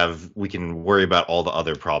 Now we can worry about all the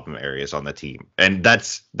other problem areas on the team, and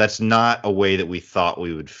that's not a way that we thought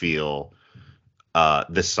we would feel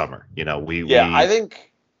this summer.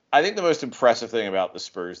 I think the most impressive thing about the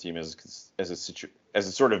Spurs team is as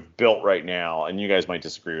it's sort of built right now, and you guys might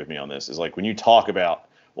disagree with me on this, is like when you talk about,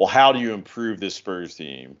 well, how do you improve this Spurs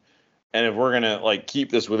team, and if we're gonna like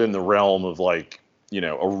keep this within the realm of like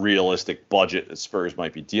a realistic budget that Spurs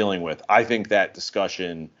might be dealing with, I think that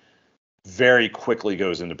discussion very quickly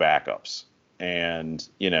goes into backups. And,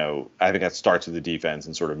 I think that starts with the defense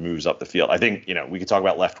and sort of moves up the field. I think, we could talk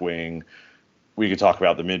about left wing, we could talk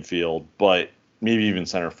about the midfield, but maybe even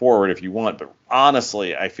center forward if you want. But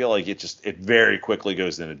honestly, I feel like it very quickly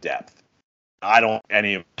goes into depth. I don't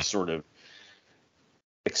any of us sort of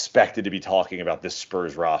expected to be talking about this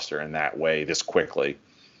Spurs roster in that way this quickly.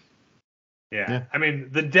 Yeah. I mean,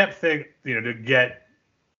 the depth thing, to get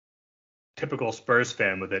typical Spurs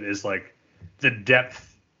fan with it is like the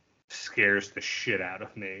depth scares the shit out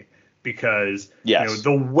of me because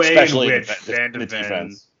the way especially in which Van de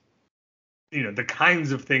Ven, the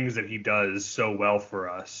kinds of things that he does so well for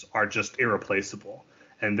us are just irreplaceable.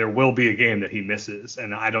 And there will be a game that he misses,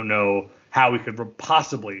 and I don't know how we could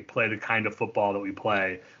possibly play the kind of football that we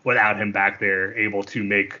play without him back there able to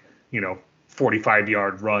make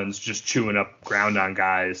 45-yard runs, just chewing up ground on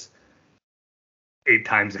guys 8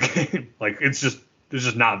 times a game. Like it's just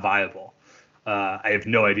not viable. I have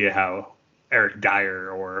no idea how Eric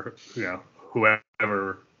Dyer or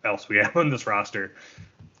whoever else we have on this roster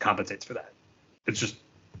compensates for that. It's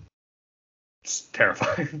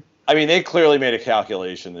terrifying. I mean, they clearly made a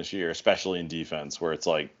calculation this year, especially in defense, where it's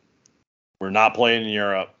like we're not playing in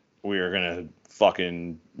Europe. We are gonna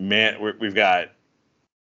fucking we've got.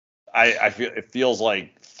 I feel it feels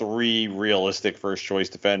like 3 realistic first choice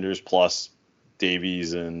defenders plus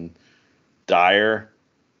Davies and Dyer,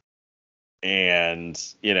 and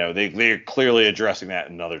they're clearly addressing that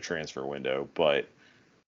in another transfer window. But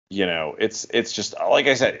it's just like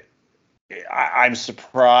I said, I'm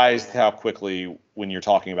surprised how quickly when you're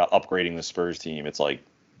talking about upgrading the Spurs team, it's like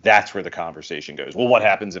that's where the conversation goes. Well, what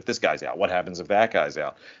happens if this guy's out? What happens if that guy's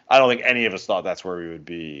out? I don't think any of us thought that's where we would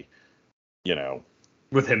be,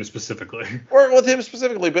 with him specifically. Or with him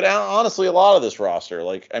specifically, but honestly, a lot of this roster,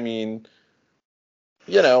 like, I mean,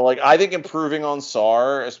 I think improving on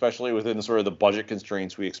Sarr, especially within sort of the budget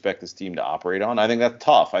constraints we expect this team to operate on, I think that's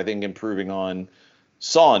tough. I think improving on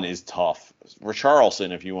Son is tough.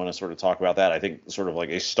 Richarlison, if you want to sort of talk about that, I think sort of like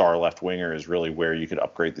a star left winger is really where you could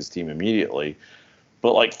upgrade this team immediately.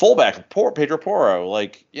 But like fullback, Pedro Porro,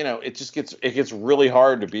 like, you know, it gets really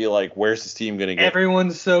hard to be like, where's this team going to get?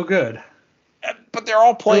 Everyone's so good. But they're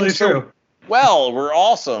all playing Really so true. well. We're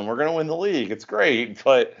awesome. We're going to win the league. It's great.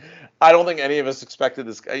 But I don't think any of us expected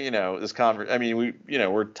this, you know, this conference. I mean,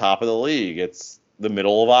 we're top of the league. It's the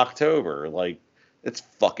middle of October. Like, it's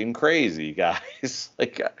fucking crazy, guys.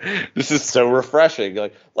 Like, this is so refreshing.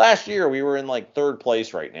 Like, last year we were in like third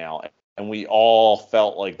place right now, and we all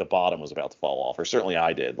felt like the bottom was about to fall off, or certainly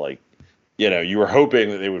I did. Like, you know, you were hoping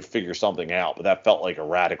that they would figure something out, but that felt like a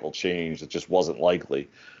radical change that just wasn't likely.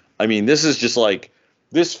 I mean, this is just like,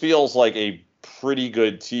 this feels like a pretty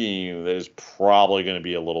good team that is probably going to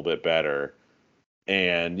be a little bit better.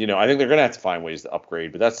 And, you know, I think they're going to have to find ways to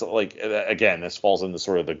upgrade. But that's like, again, this falls into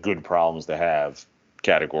sort of the good problems to have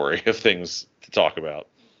category of things to talk about.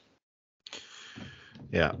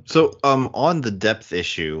 Yeah. So on the depth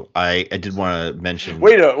issue, I did want to mention.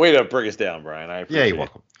 Way to bring us down, Brian. I appreciate you're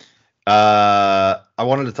welcome. I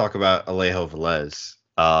wanted to talk about Alejo Velez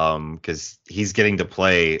because he's getting to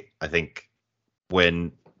play, I think,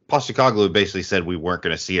 when Postecoglou basically said we weren't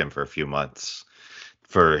going to see him for a few months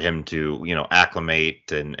for him to, you know,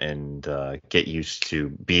 acclimate and get used to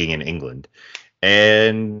being in England.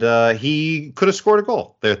 And he could have scored a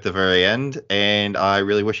goal there at the very end, and I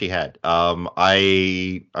really wish he had.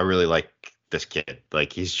 I really like this kid.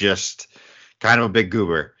 Like, he's just kind of a big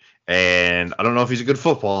goober, and I don't know if he's a good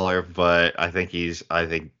footballer, but I think he's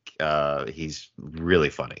really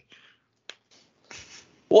funny.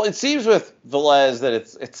 Well, it seems with Velez that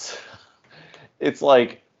it's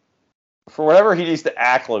like, for whatever he needs to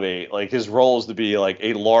acclimate, like, his role is to be like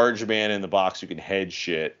a large man in the box who can head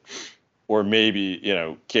shit, or maybe, you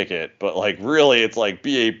know, kick it. But like, really, it's like,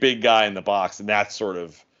 be a big guy in the box, and that's sort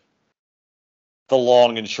of the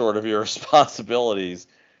long and short of your responsibilities.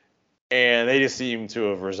 And they just seem to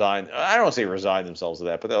have resigned. I don't want to say resigned themselves to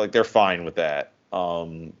that, but they're fine with that.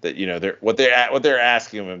 That, you know, what they're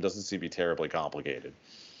asking of him doesn't seem to be terribly complicated.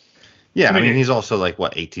 Yeah, I mean, he's also like,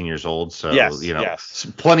 what, 18 years old, so yes, you know, yes.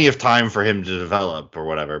 Plenty of time for him to develop or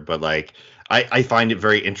whatever. But like, I find it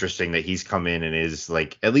very interesting that he's come in and is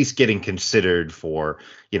like at least getting considered for,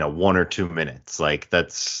 you know, 1 or 2 minutes. Like,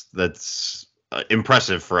 that's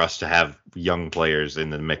impressive for us to have young players in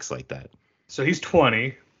the mix like that. So he's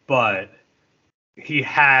 20, but he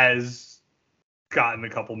has gotten a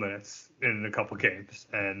couple minutes in a couple games,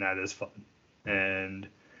 and that is fun. And,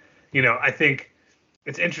 you know, I think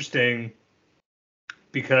it's interesting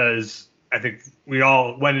because I think we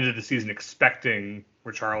all went into the season expecting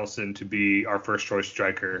Richarlison to be our first choice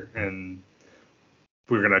striker, and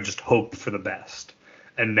we were going to just hope for the best.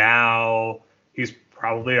 And now he's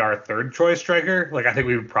probably our third choice striker. Like, I think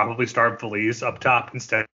we would probably start Velez up top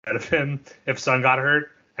instead of him if Son got hurt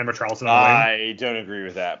and Richarlison on the wing. I don't agree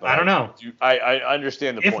with that. But I don't know. I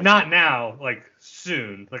understand the point. If not now, like,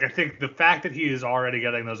 soon. Like, I think the fact that he is already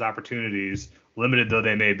getting those opportunities, limited though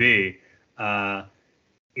they may be,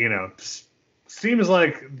 you know, seems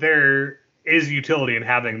like there is utility in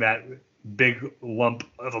having that big lump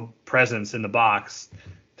of a presence in the box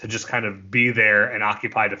to just kind of be there and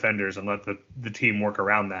occupy defenders and let the team work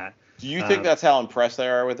around that. Do you think that's how impressed they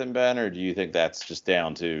are with him, Ben, or do you think that's just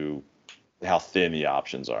down to how thin the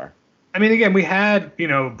options are? I mean, again, we had, you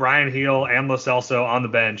know, Brian Heel and Lo Celso on the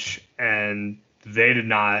bench, and they did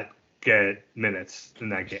not get minutes in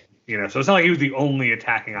that game. You know, so it's not like he was the only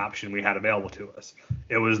attacking option we had available to us.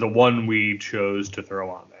 It was the one we chose to throw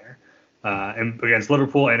on there, and against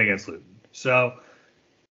Liverpool and against Luton. So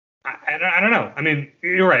I don't know. I mean,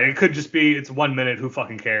 you're right. It could just be it's 1 minute. Who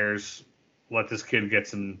fucking cares? Let this kid get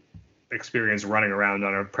some experience running around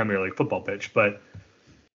on a Premier League football pitch. But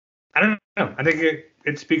I don't know. I think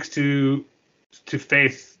it speaks to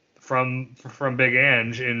faith from Big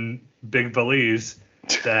Ange in Big Velez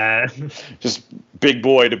that just big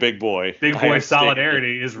boy to big boy. Big boy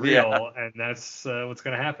solidarity is real, and that's what's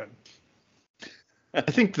going to happen. I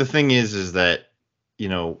think the thing is that, you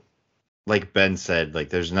know, like Ben said, like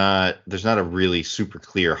there's not a really super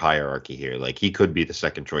clear hierarchy here. Like, he could be the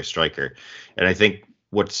second choice striker. And I think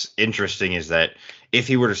what's interesting is that if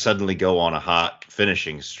he were to suddenly go on a hot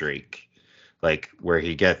finishing streak, like where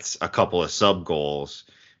he gets a couple of sub goals,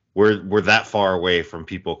 we're that far away from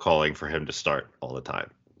people calling for him to start all the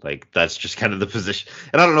time. Like, that's just kind of the position.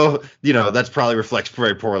 And I don't know, you know, that's probably reflects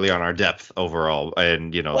very poorly on our depth overall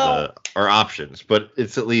and, you know, our options, but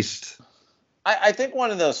it's at least. I think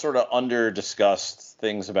one of the sort of under-discussed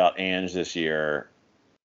things about Ange this year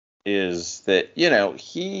is that, you know,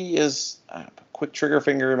 he is, quick trigger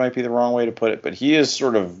finger might be the wrong way to put it, but he is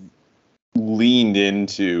sort of leaned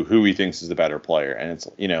into who he thinks is the better player. And it's,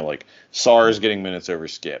 like Sarr's getting minutes over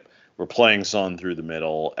Skip. We're playing Son through the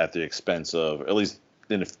middle at the expense of, at least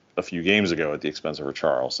in a few games ago, at the expense of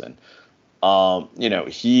Richarlison.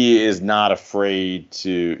 He is not afraid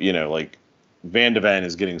to, like Van de Ven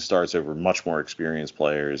is getting starts over much more experienced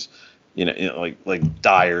players. Like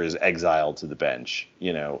Dyer is exiled to the bench.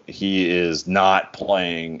 He is not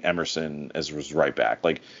playing Emerson as his right back.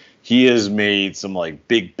 Like, he has made some like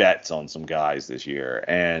big bets on some guys this year,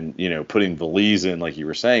 and putting Veliz in, like you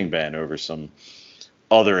were saying, Ben, over some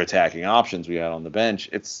other attacking options we had on the bench.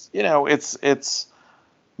 It's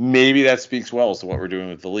maybe that speaks well as to what we're doing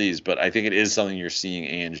with Veliz, but I think it is something you're seeing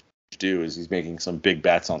Ange do, is he's making some big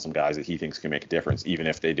bets on some guys that he thinks can make a difference, even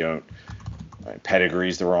if they don't. Pedigree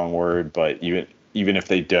is the wrong word, but even if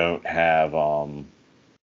they don't have,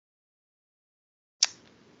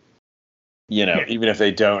 even if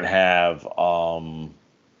they don't have the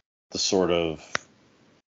sort of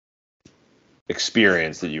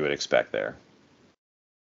experience that you would expect there.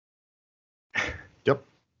 Yep.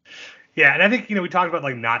 Yeah, and I think, we talked about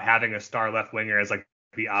like not having a star left winger as like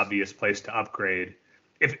the obvious place to upgrade.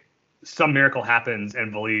 If some miracle happens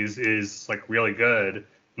and Veliz is like really good,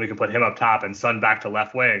 we can put him up top and Son back to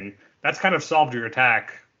left wing. That's kind of solved your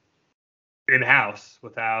attack in-house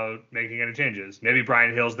without making any changes. Maybe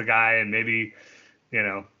Brian Hill's the guy, and maybe,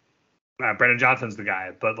 Brendan Johnson's the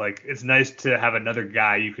guy. But, like, it's nice to have another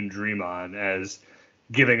guy you can dream on as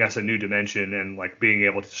giving us a new dimension and, like, being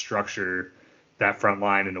able to structure that front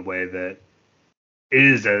line in a way that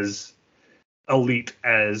is as elite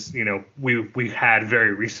as, we had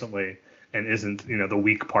very recently, and isn't, the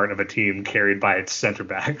weak part of a team carried by its center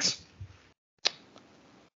backs.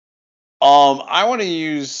 I want to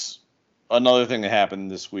use another thing that happened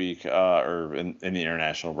this week, or in the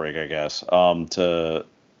international break, I guess, to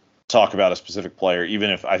talk about a specific player,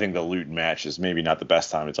 even if I think the Luton match is maybe not the best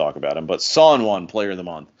time to talk about him. But Son won Player of the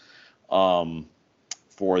Month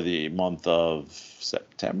for the month of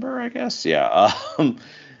September, I guess. Yeah.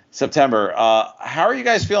 September. How are you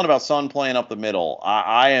guys feeling about Son playing up the middle?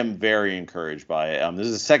 I am very encouraged by it. This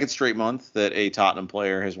is the second straight month that a Tottenham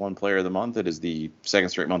player has won Player of the Month. It is the second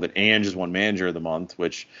straight month that Ange has won Manager of the Month,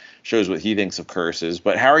 which shows what he thinks of curses.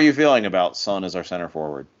 But how are you feeling about Son as our center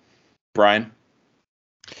forward? Brian?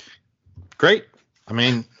 Great. I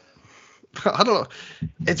mean, I don't know.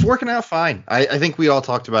 It's working out fine. I think we all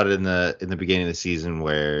talked about it in the beginning of the season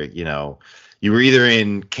where, you were either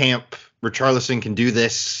in camp Richarlison can do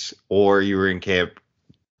this, or you were in camp,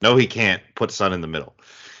 no, he can't, put Son in the middle.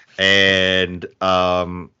 And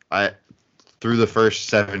I through the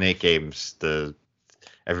first 7-8 games,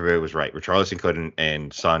 everybody was right. Richarlison couldn't,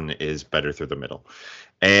 and Son is better through the middle.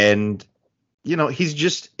 And, he's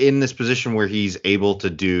just in this position where he's able to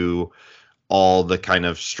do all the kind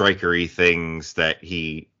of strikery things that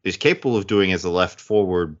he is capable of doing as a left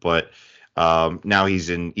forward, but now he's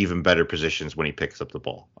in even better positions when he picks up the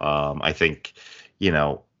ball. I think,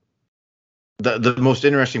 the most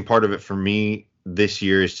interesting part of it for me this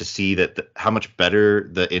year is to see that how much better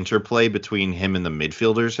the interplay between him and the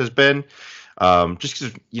midfielders has been. Just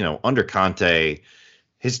because, under Conte,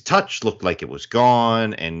 his touch looked like it was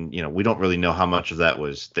gone. And, we don't really know how much of that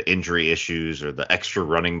was the injury issues or the extra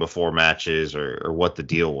running before matches or what the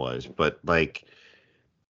deal was. But, like,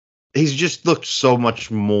 he's just looked so much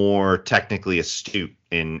more technically astute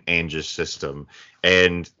in Ange's system.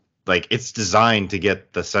 And, like, it's designed to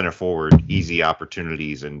get the center forward easy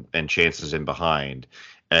opportunities and chances in behind.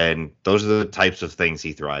 And those are the types of things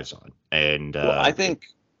he thrives on. And I think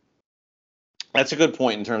that's a good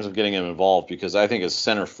point in terms of getting him involved, because I think as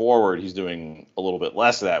center forward, he's doing a little bit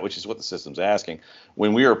less of that, which is what the system's asking.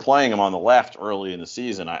 When we were playing him on the left early in the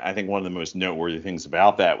season, I think one of the most noteworthy things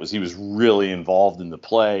about that was he was really involved in the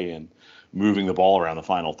play and moving the ball around the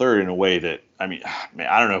final third in a way that, I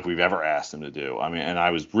don't know if we've ever asked him to do. And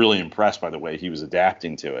I was really impressed by the way he was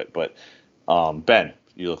adapting to it. But Ben,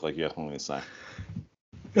 you look like you have something to say.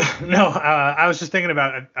 No, I was just thinking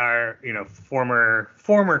about our,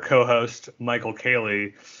 former co-host Michael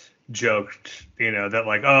Cayley joked, that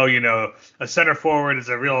like, a center forward is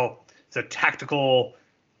it's a tactical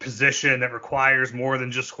position that requires more than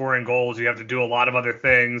just scoring goals. You have to do a lot of other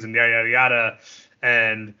things and yada yada yada.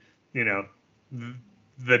 And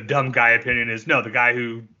the dumb guy opinion is no, the guy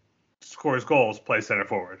who scores goals plays center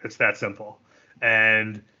forward. It's that simple.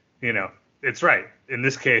 And it's right. In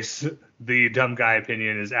this case, the dumb guy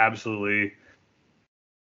opinion is absolutely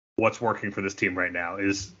what's working for this team right now.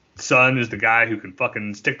 Is Son is the guy who can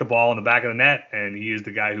fucking stick the ball in the back of the net, and he is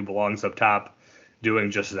the guy who belongs up top doing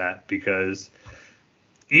just that, because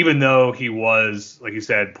even though he was, like you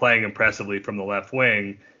said, playing impressively from the left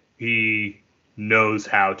wing, he knows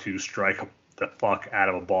how to strike the fuck out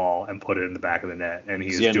of a ball and put it in the back of the net, and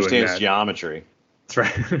he understands geometry. That's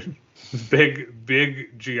right.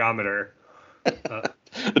 big geometer.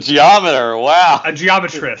 Geometer, wow. A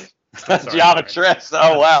geometrist. Geometrist.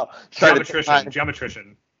 Oh wow.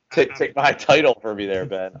 Geometrician. Take my title for me there,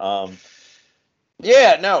 Ben.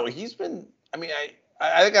 Yeah, no, he's been. I mean,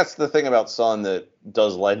 I think that's the thing about Son that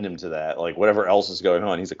does lend him to that. Like whatever else is going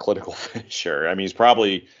on, he's a clinical finisher. I mean, he's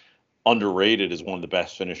probably underrated as one of the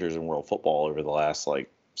best finishers in world football over the last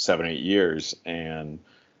 7-8 years. And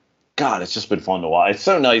God, it's just been fun to watch. It's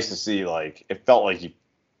so nice to see. It felt like he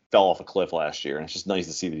fell off a cliff last year, and it's just nice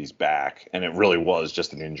to see that he's back. And it really was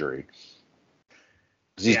just an injury.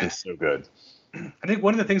 He's been so good. I think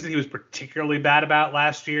one of the things that he was particularly bad about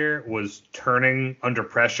last year was turning under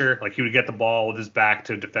pressure. Like he would get the ball with his back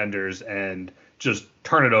to defenders and just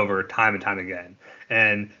turn it over time and time again.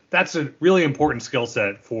 And that's a really important skill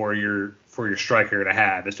set for your striker to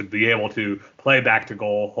have, is to be able to play back to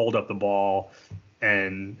goal, hold up the ball,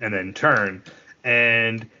 and then turn.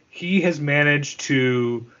 And he has managed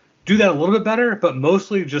to do that a little bit better, but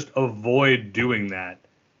mostly just avoid doing that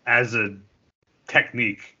as a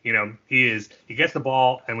technique. He gets the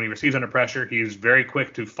ball, and when he receives under pressure, he's very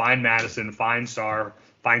quick to find Madison, find Sarr,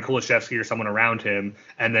 find Kulusevski or someone around him,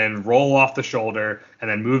 and then roll off the shoulder and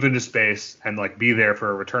then move into space and be there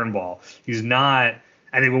for a return ball. He's not.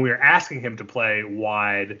 I think when we were asking him to play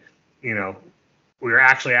wide, we were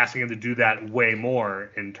actually asking him to do that way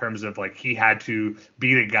more in terms of he had to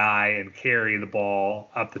beat a guy and carry the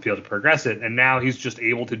ball up the field to progress it. And now he's just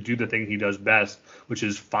able to do the thing he does best, which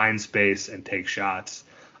is find space and take shots.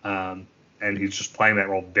 And he's just playing that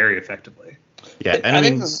role very effectively. Yeah. And I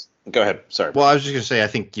mean, go ahead. Sorry. Well, I was just going to say, I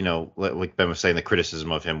think, like Ben was saying, the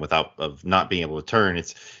criticism of him of not being able to turn,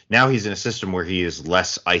 it's now he's in a system where he is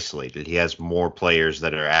less isolated. He has more players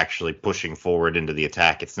that are actually pushing forward into the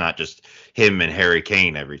attack. It's not just him and Harry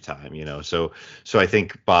Kane every time, So I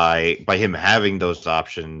think by him having those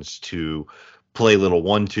options to play little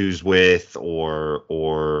 1-2s with,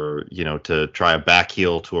 or to try a back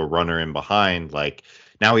heel to a runner in behind,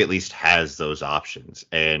 now he at least has those options.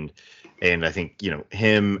 And I think,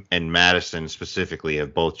 him and Madison specifically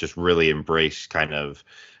have both just really embraced kind of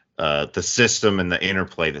the system and the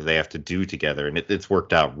interplay that they have to do together. And it's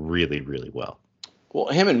worked out really, really well. Well,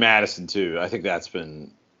 him and Madison, too. I think that's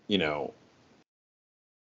been,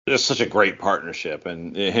 just such a great partnership.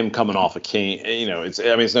 And him coming off of Kane,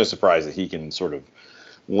 it's no surprise that he can sort of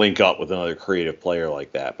link up with another creative player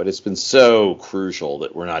like that. But it's been so crucial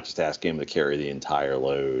that we're not just asking him to carry the entire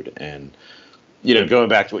load. And going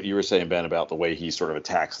back to what you were saying, Ben, about the way he sort of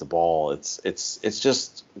attacks the ball, it's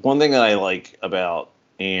just one thing that I like about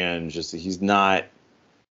Ange is that he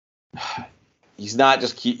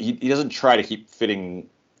doesn't try to keep fitting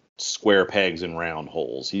square pegs in round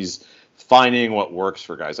holes. He's finding what works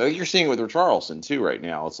for guys. I think you're seeing it with Richarlison too right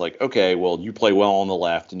now. It's okay, well, you play well on the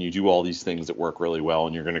left and you do all these things that work really well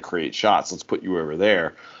and you're going to create shots. Let's put you over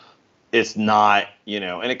there. It's not,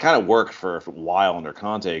 and it kind of worked for a while under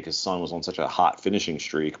Conte because Son was on such a hot finishing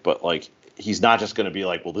streak. But he's not just going to be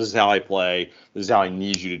well, this is how I play. This is how I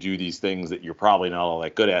need you to do these things that you're probably not all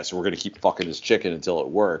that good at. So we're going to keep fucking this chicken until it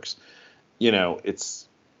works. He's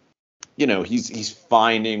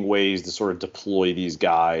finding ways to sort of deploy these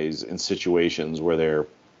guys in situations where they're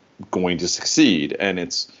going to succeed. And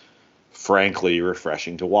it's frankly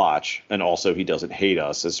refreshing to watch. And also he doesn't hate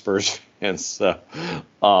us as Spurs fans. So,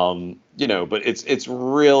 but it's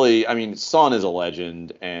really, Son is a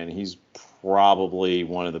legend and he's probably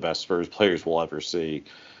one of the best Spurs players we'll ever see.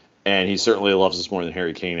 And he certainly loves us more than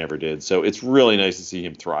Harry Kane ever did. So it's really nice to see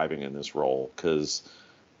him thriving in this role because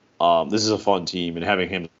this is a fun team, and having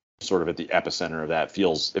him sort of at the epicenter of that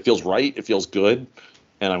feels right. It feels good.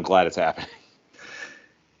 And I'm glad it's happening.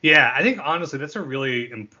 Yeah, I think honestly that's a really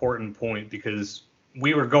important point because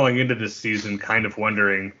we were going into this season kind of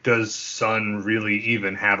wondering, does Son really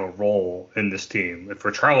even have a role in this team?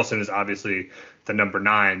 For Richarlison is obviously the number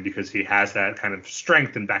 9 because he has that kind of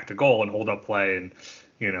strength and back to goal and hold up play and,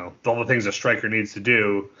 all the things a striker needs to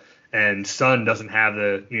do. And Son doesn't have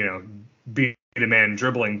the, beat a man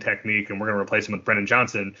dribbling technique, and we're going to replace him with Brennan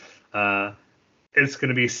Johnson. It's going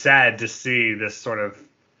to be sad to see this sort of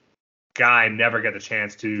guy never get the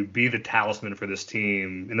chance to be the talisman for this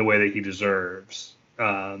team in the way that he deserves.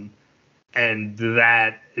 And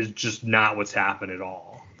that is just not what's happened at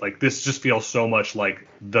all. This just feels so much like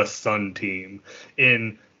the Son team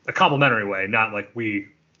in a complimentary way, not like we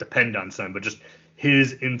depend on Son, but just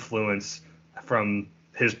his influence from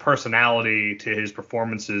his personality to his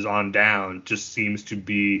performances on down just seems to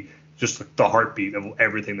be just like the heartbeat of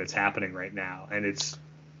everything that's happening right now. And it's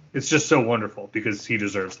just so wonderful because he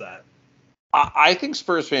deserves that. I think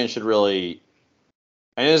Spurs fans should really,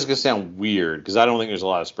 and this is going to sound weird because I don't think there's a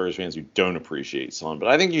lot of Spurs fans who don't appreciate Son, but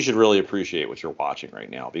I think you should really appreciate what you're watching right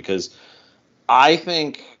now because I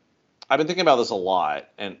think I've been thinking about this a lot,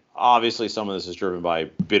 and obviously some of this is driven by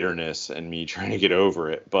bitterness and me trying to get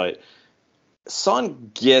over it, but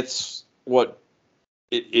Son gets what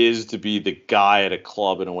it is to be the guy at a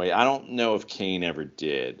club in a way I don't know if Kane ever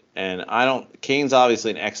did. And Kane's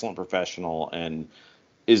obviously an excellent professional and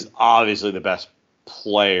is obviously the best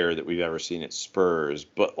player that we've ever seen at Spurs,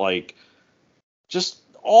 but like just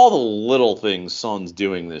all the little things Son's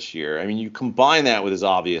doing this year. I mean, you combine that with his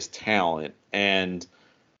obvious talent, and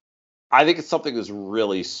I think it's something that's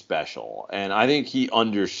really special. And I think he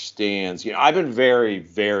understands, I've been very,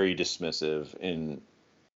 very dismissive in,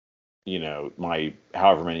 my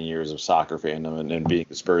however many years of soccer fandom and being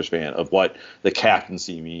a Spurs fan of what the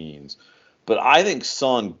captaincy means. But I think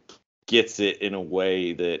Son gets it in a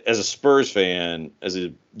way that, as a Spurs fan, as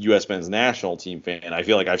a U.S. men's national team fan, I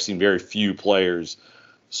feel like I've seen very few players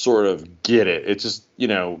sort of get it. It's just,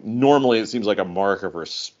 normally it seems like a mark of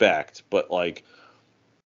respect, but like,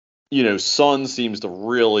 Son seems to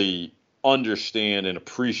really understand and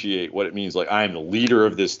appreciate what it means. Like, I am the leader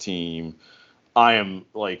of this team. I am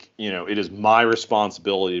like, it is my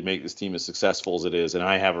responsibility to make this team as successful as it is. And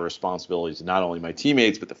I have a responsibility to not only my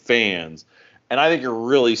teammates, but the fans. And I think you're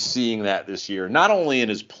really seeing that this year, not only in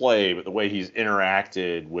his play, but the way he's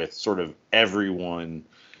interacted with sort of everyone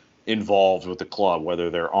involved with the club, whether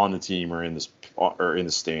they're on the team or in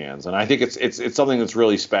the stands. And I think it's something that's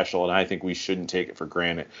really special. And I think we shouldn't take it for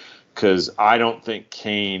granted because I don't think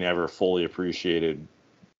Kane ever fully appreciated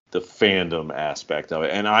the fandom aspect of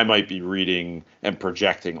it. And I might be reading and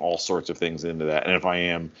projecting all sorts of things into that. And if I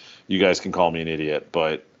am, you guys can call me an idiot,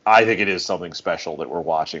 but I think it is something special that we're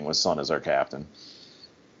watching with Son as our captain.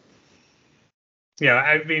 Yeah,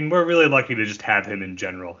 I mean, we're really lucky to just have him in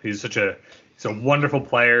general. He's a wonderful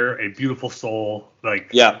player, a beautiful soul. Like,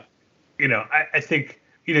 yeah, I think,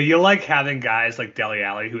 you like having guys like Dele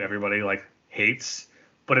Alli who everybody like hates,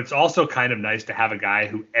 but it's also kind of nice to have a guy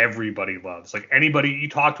who everybody loves. Like anybody you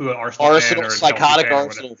talk to, an Arsenal fan or a psychotic fan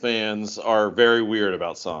Arsenal fans are very weird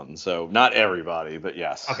about Son. So not everybody, but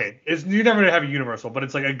yes. Okay, you're never gonna have a universal, but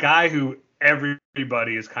it's like a guy who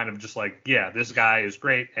everybody is kind of just like, yeah, this guy is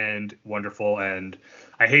great and wonderful, and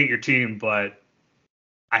I hate your team, but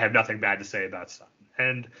I have nothing bad to say about Son.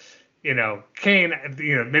 And Kane,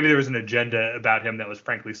 maybe there was an agenda about him that was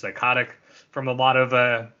frankly psychotic from a lot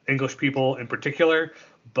of English people in particular,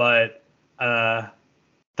 but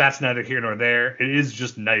that's neither here nor there. It is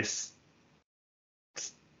just nice,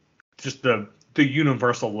 just the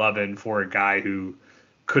universal loving for a guy who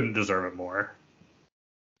couldn't deserve it more.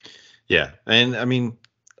 Yeah, and I mean,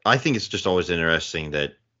 I think it's just always interesting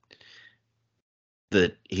that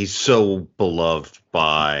he's so beloved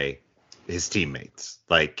by his teammates.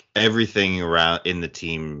 Like everything around in the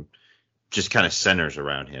team just kind of centers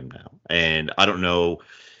around him now. And I don't know,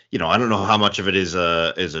 I don't know how much of it is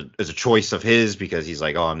a choice of his because he's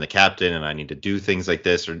like, oh, I'm the captain and I need to do things like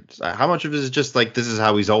this, or how much of it is just like this is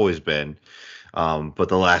how he's always been. But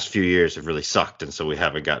the last few years have really sucked, and so we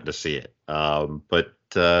haven't gotten to see it. But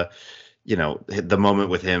the moment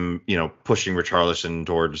with him, pushing Richarlison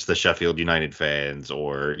towards the Sheffield United fans,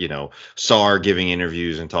 or, Sarr giving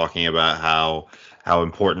interviews and talking about how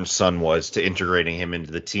important Son was to integrating him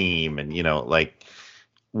into the team. And, like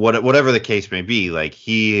whatever the case may be, like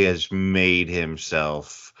he has made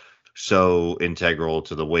himself so integral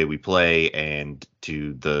to the way we play and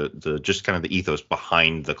to the just kind of the ethos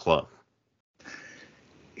behind the club.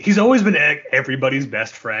 He's always been everybody's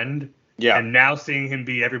best friend. Yeah. And now seeing him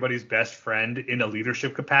be everybody's best friend in a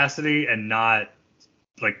leadership capacity and not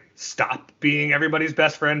like stop being everybody's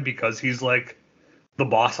best friend because he's like the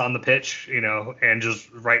boss on the pitch, and just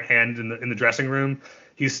right hand in the dressing room.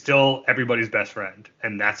 He's still everybody's best friend,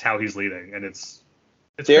 and that's how he's leading. And it's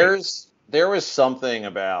there was something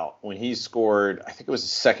about when he scored, I think it was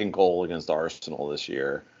his second goal against Arsenal this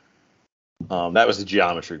year. That was the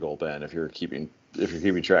geometry goal, Ben, if you're keeping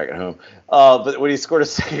track at home. But when he scored a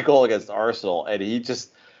second goal against Arsenal, and he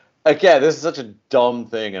just, again, this is such a dumb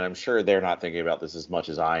thing, and I'm sure they're not thinking about this as much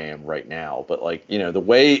as I am right now. But like, the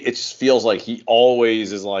way it just feels like he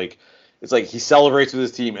always is like, it's like he celebrates with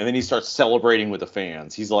his team, and then he starts celebrating with the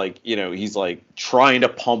fans. He's like, he's like trying to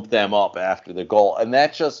pump them up after the goal, and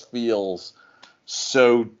that just feels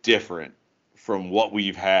so different from what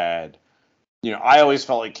we've had I always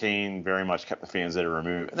felt like Kane very much kept the fans at a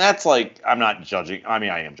remove. And that's like, I'm not judging. I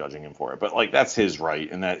mean, I am judging him for it, but like that's his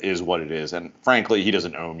right, and that is what it is. And frankly, he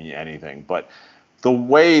doesn't owe me anything. But the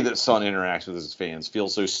way that Son interacts with his fans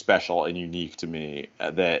feels so special and unique to me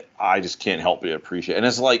that I just can't help but appreciate. And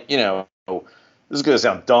it's like, this is going to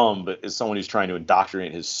sound dumb, but as someone who's trying to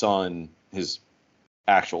indoctrinate his son, his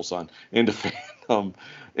actual son, into fandom,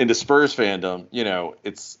 into Spurs fandom,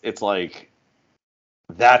 it's like,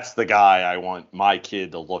 that's the guy I want my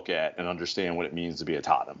kid to look at and understand what it means to be a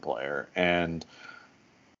Tottenham player. And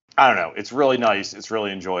I don't know. It's really nice. It's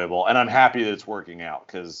really enjoyable. And I'm happy that it's working out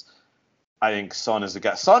because I think Son is the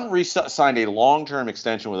guy. Son signed a long-term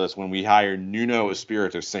extension with us when we hired Nuno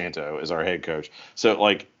Espirito Santo as our head coach. So,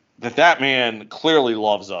 like, that man clearly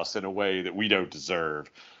loves us in a way that we don't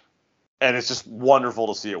deserve. And it's just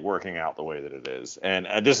wonderful to see it working out the way that it is. And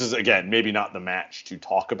this is, again, maybe not the match to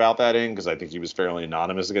talk about that in because I think he was fairly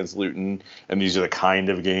anonymous against Luton. And these are the kind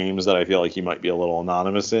of games that I feel like he might be a little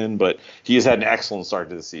anonymous in. But he has had an excellent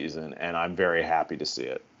start to the season, and I'm very happy to see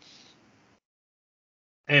it.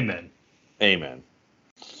 Amen. Amen.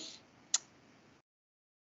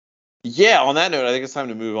 Yeah, on that note, I think it's time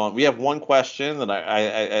to move on. We have one question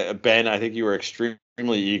that Ben, I think you were extremely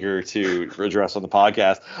eager to address on the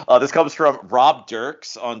podcast. This comes from Rob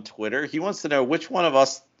Dirks on Twitter. He wants to know which one of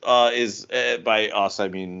us is, by us, I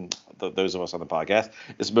mean those of us on the podcast,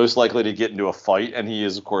 is most likely to get into a fight. And he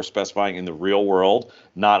is, of course, specifying in the real world,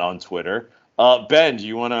 not on Twitter. Ben, do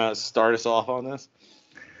you want to start us off on this?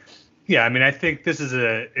 Yeah, I mean, I think this is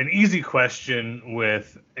an easy question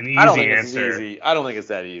with an easy I don't think answer. It's easy. I don't think it's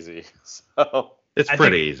that easy. So It's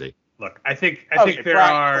pretty easy. Look, I think okay, there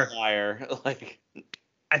Brian, are. you're a liar. Like,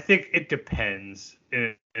 I think it depends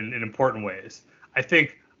in important ways. I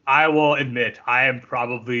think I will admit I am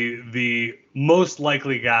probably the most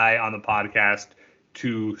likely guy on the podcast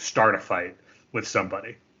to start a fight with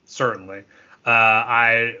somebody. Certainly,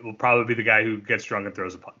 I will probably be the guy who gets drunk and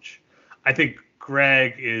throws a punch. I think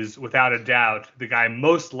Greg is, without a doubt, the guy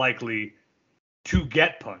most likely to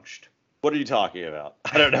get punched. what are you talking about?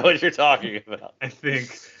 I don't know what you're talking about. I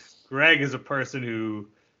think Greg is a person who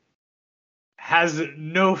has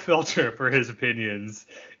no filter for his opinions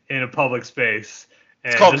in a public space.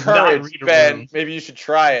 And It's called does not courage, read a Ben. room Maybe you should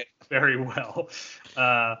try it. very well.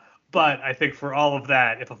 But I think for all of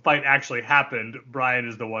that, if a fight actually happened, Brian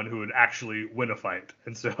is the one who would actually win a fight.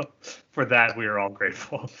 And so for that, we are all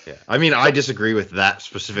grateful. Yeah. I mean, I disagree with that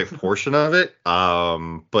specific portion of it. But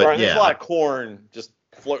Brian, yeah. there's a lot of corn just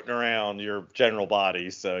floating around your general body,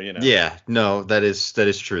 so Yeah, no, that is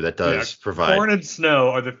true. That does provide. Corn and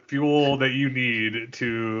snow are the fuel that you need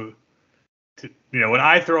to when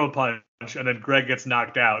I throw a punch and then Greg gets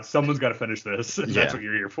knocked out, someone's got to finish this. And that's what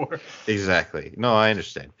you're here for. Exactly. No, I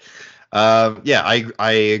understand.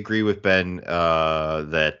 I agree with Ben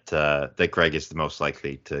that Greg is the most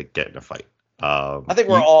likely to get in a fight. I think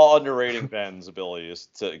we're all underrating Ben's abilities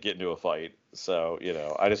to get into a fight. So,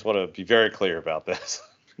 I just want to be very clear about this.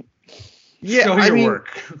 Yeah, Show your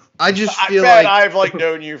work. I just feel Ben, like I've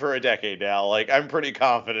known you for a decade now. Like, I'm pretty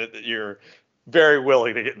confident that you're very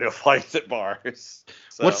willing to get into fights at bars.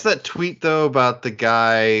 So. What's that tweet though about the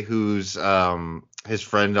guy who's his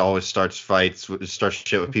friend always starts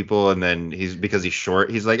shit with people, and then because he's short,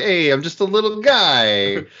 he's like, "Hey, I'm just a little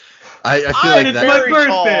guy." I feel like it's that's my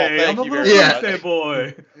tall. birthday. Thank I'm a you little very much. birthday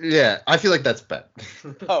boy. Yeah, I feel like that's Ben.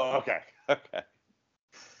 Oh, okay.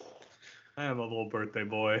 I am a little birthday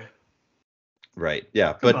boy. Right.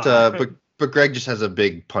 Yeah, Come but Greg just has a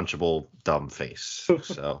big punchable dumb face.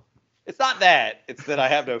 So It's not that. It's that I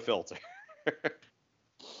have no filter.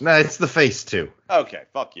 no, it's the face too. Okay,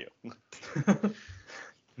 fuck you.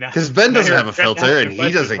 Because Ben doesn't have a filter and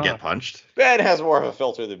he doesn't get punched. Ben has more of a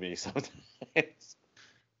filter than me sometimes. It's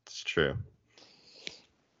true.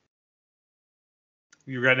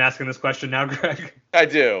 You regret asking this question now, Greg? I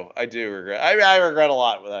do regret. I regret a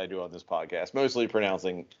lot what I do on this podcast, mostly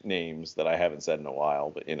pronouncing names that I haven't said in a while,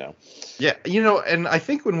 but Yeah, and I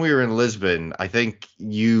think when we were in Lisbon, I think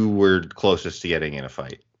you were closest to getting in a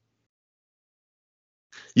fight.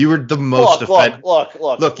 You were the most offended.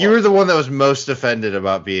 Look, you were the one that was most offended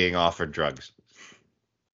about being offered drugs.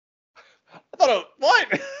 I thought,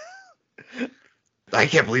 what? I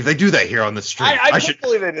can't believe they do that here on the street. I can't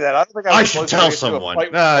believe they do that. I don't think I was should supposed to tell get into a someone. fight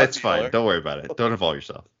with No, a it's drug fine. dealer. Don't worry about it. Don't involve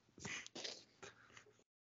yourself.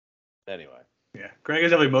 Anyway. Yeah, Greg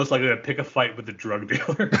is definitely most likely to pick a fight with the drug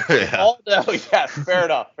dealer. Yeah. All know, yes, fair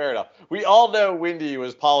enough. We all know Windy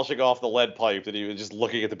was polishing off the lead pipe that he was just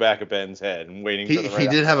looking at the back of Ben's head and waiting for the right He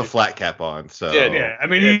did have a flat cap on, so Yeah, I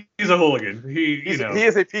mean, he's a hooligan. He He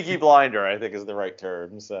is a peaky blinder, I think is the right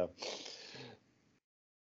term. So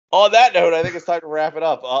On that note, I think it's time to wrap it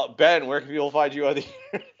up. Ben, where can people find you on the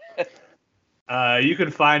internet? You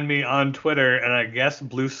can find me on Twitter and I guess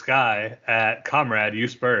Blue Sky at Comrade U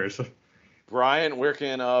Spurs. Brian, where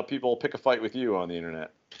can people pick a fight with you on the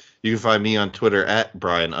internet? You can find me on Twitter at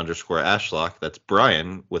Brian_Ashlock. That's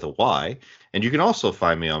Brian with a Y. And you can also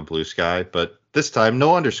find me on Blue Sky, but this time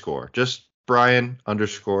no underscore. Just Brian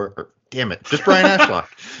underscore. Damn it. Just Brian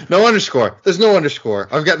Ashlock. No underscore. There's no underscore.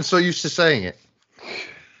 I've gotten so used to saying it.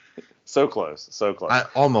 So close. So close.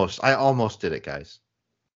 I almost did it, guys.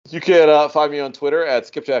 You can find me on Twitter at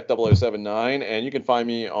skipjack0079, and you can find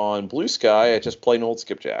me on Blue Sky at just plain old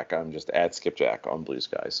skipjack. I'm just at skipjack on Blue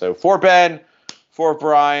Sky. So for Ben, for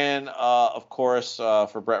Brian, of course,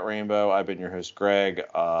 for Brett Rainbow, I've been your host, Greg.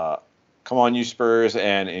 Come on, you Spurs,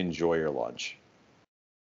 and enjoy your lunch.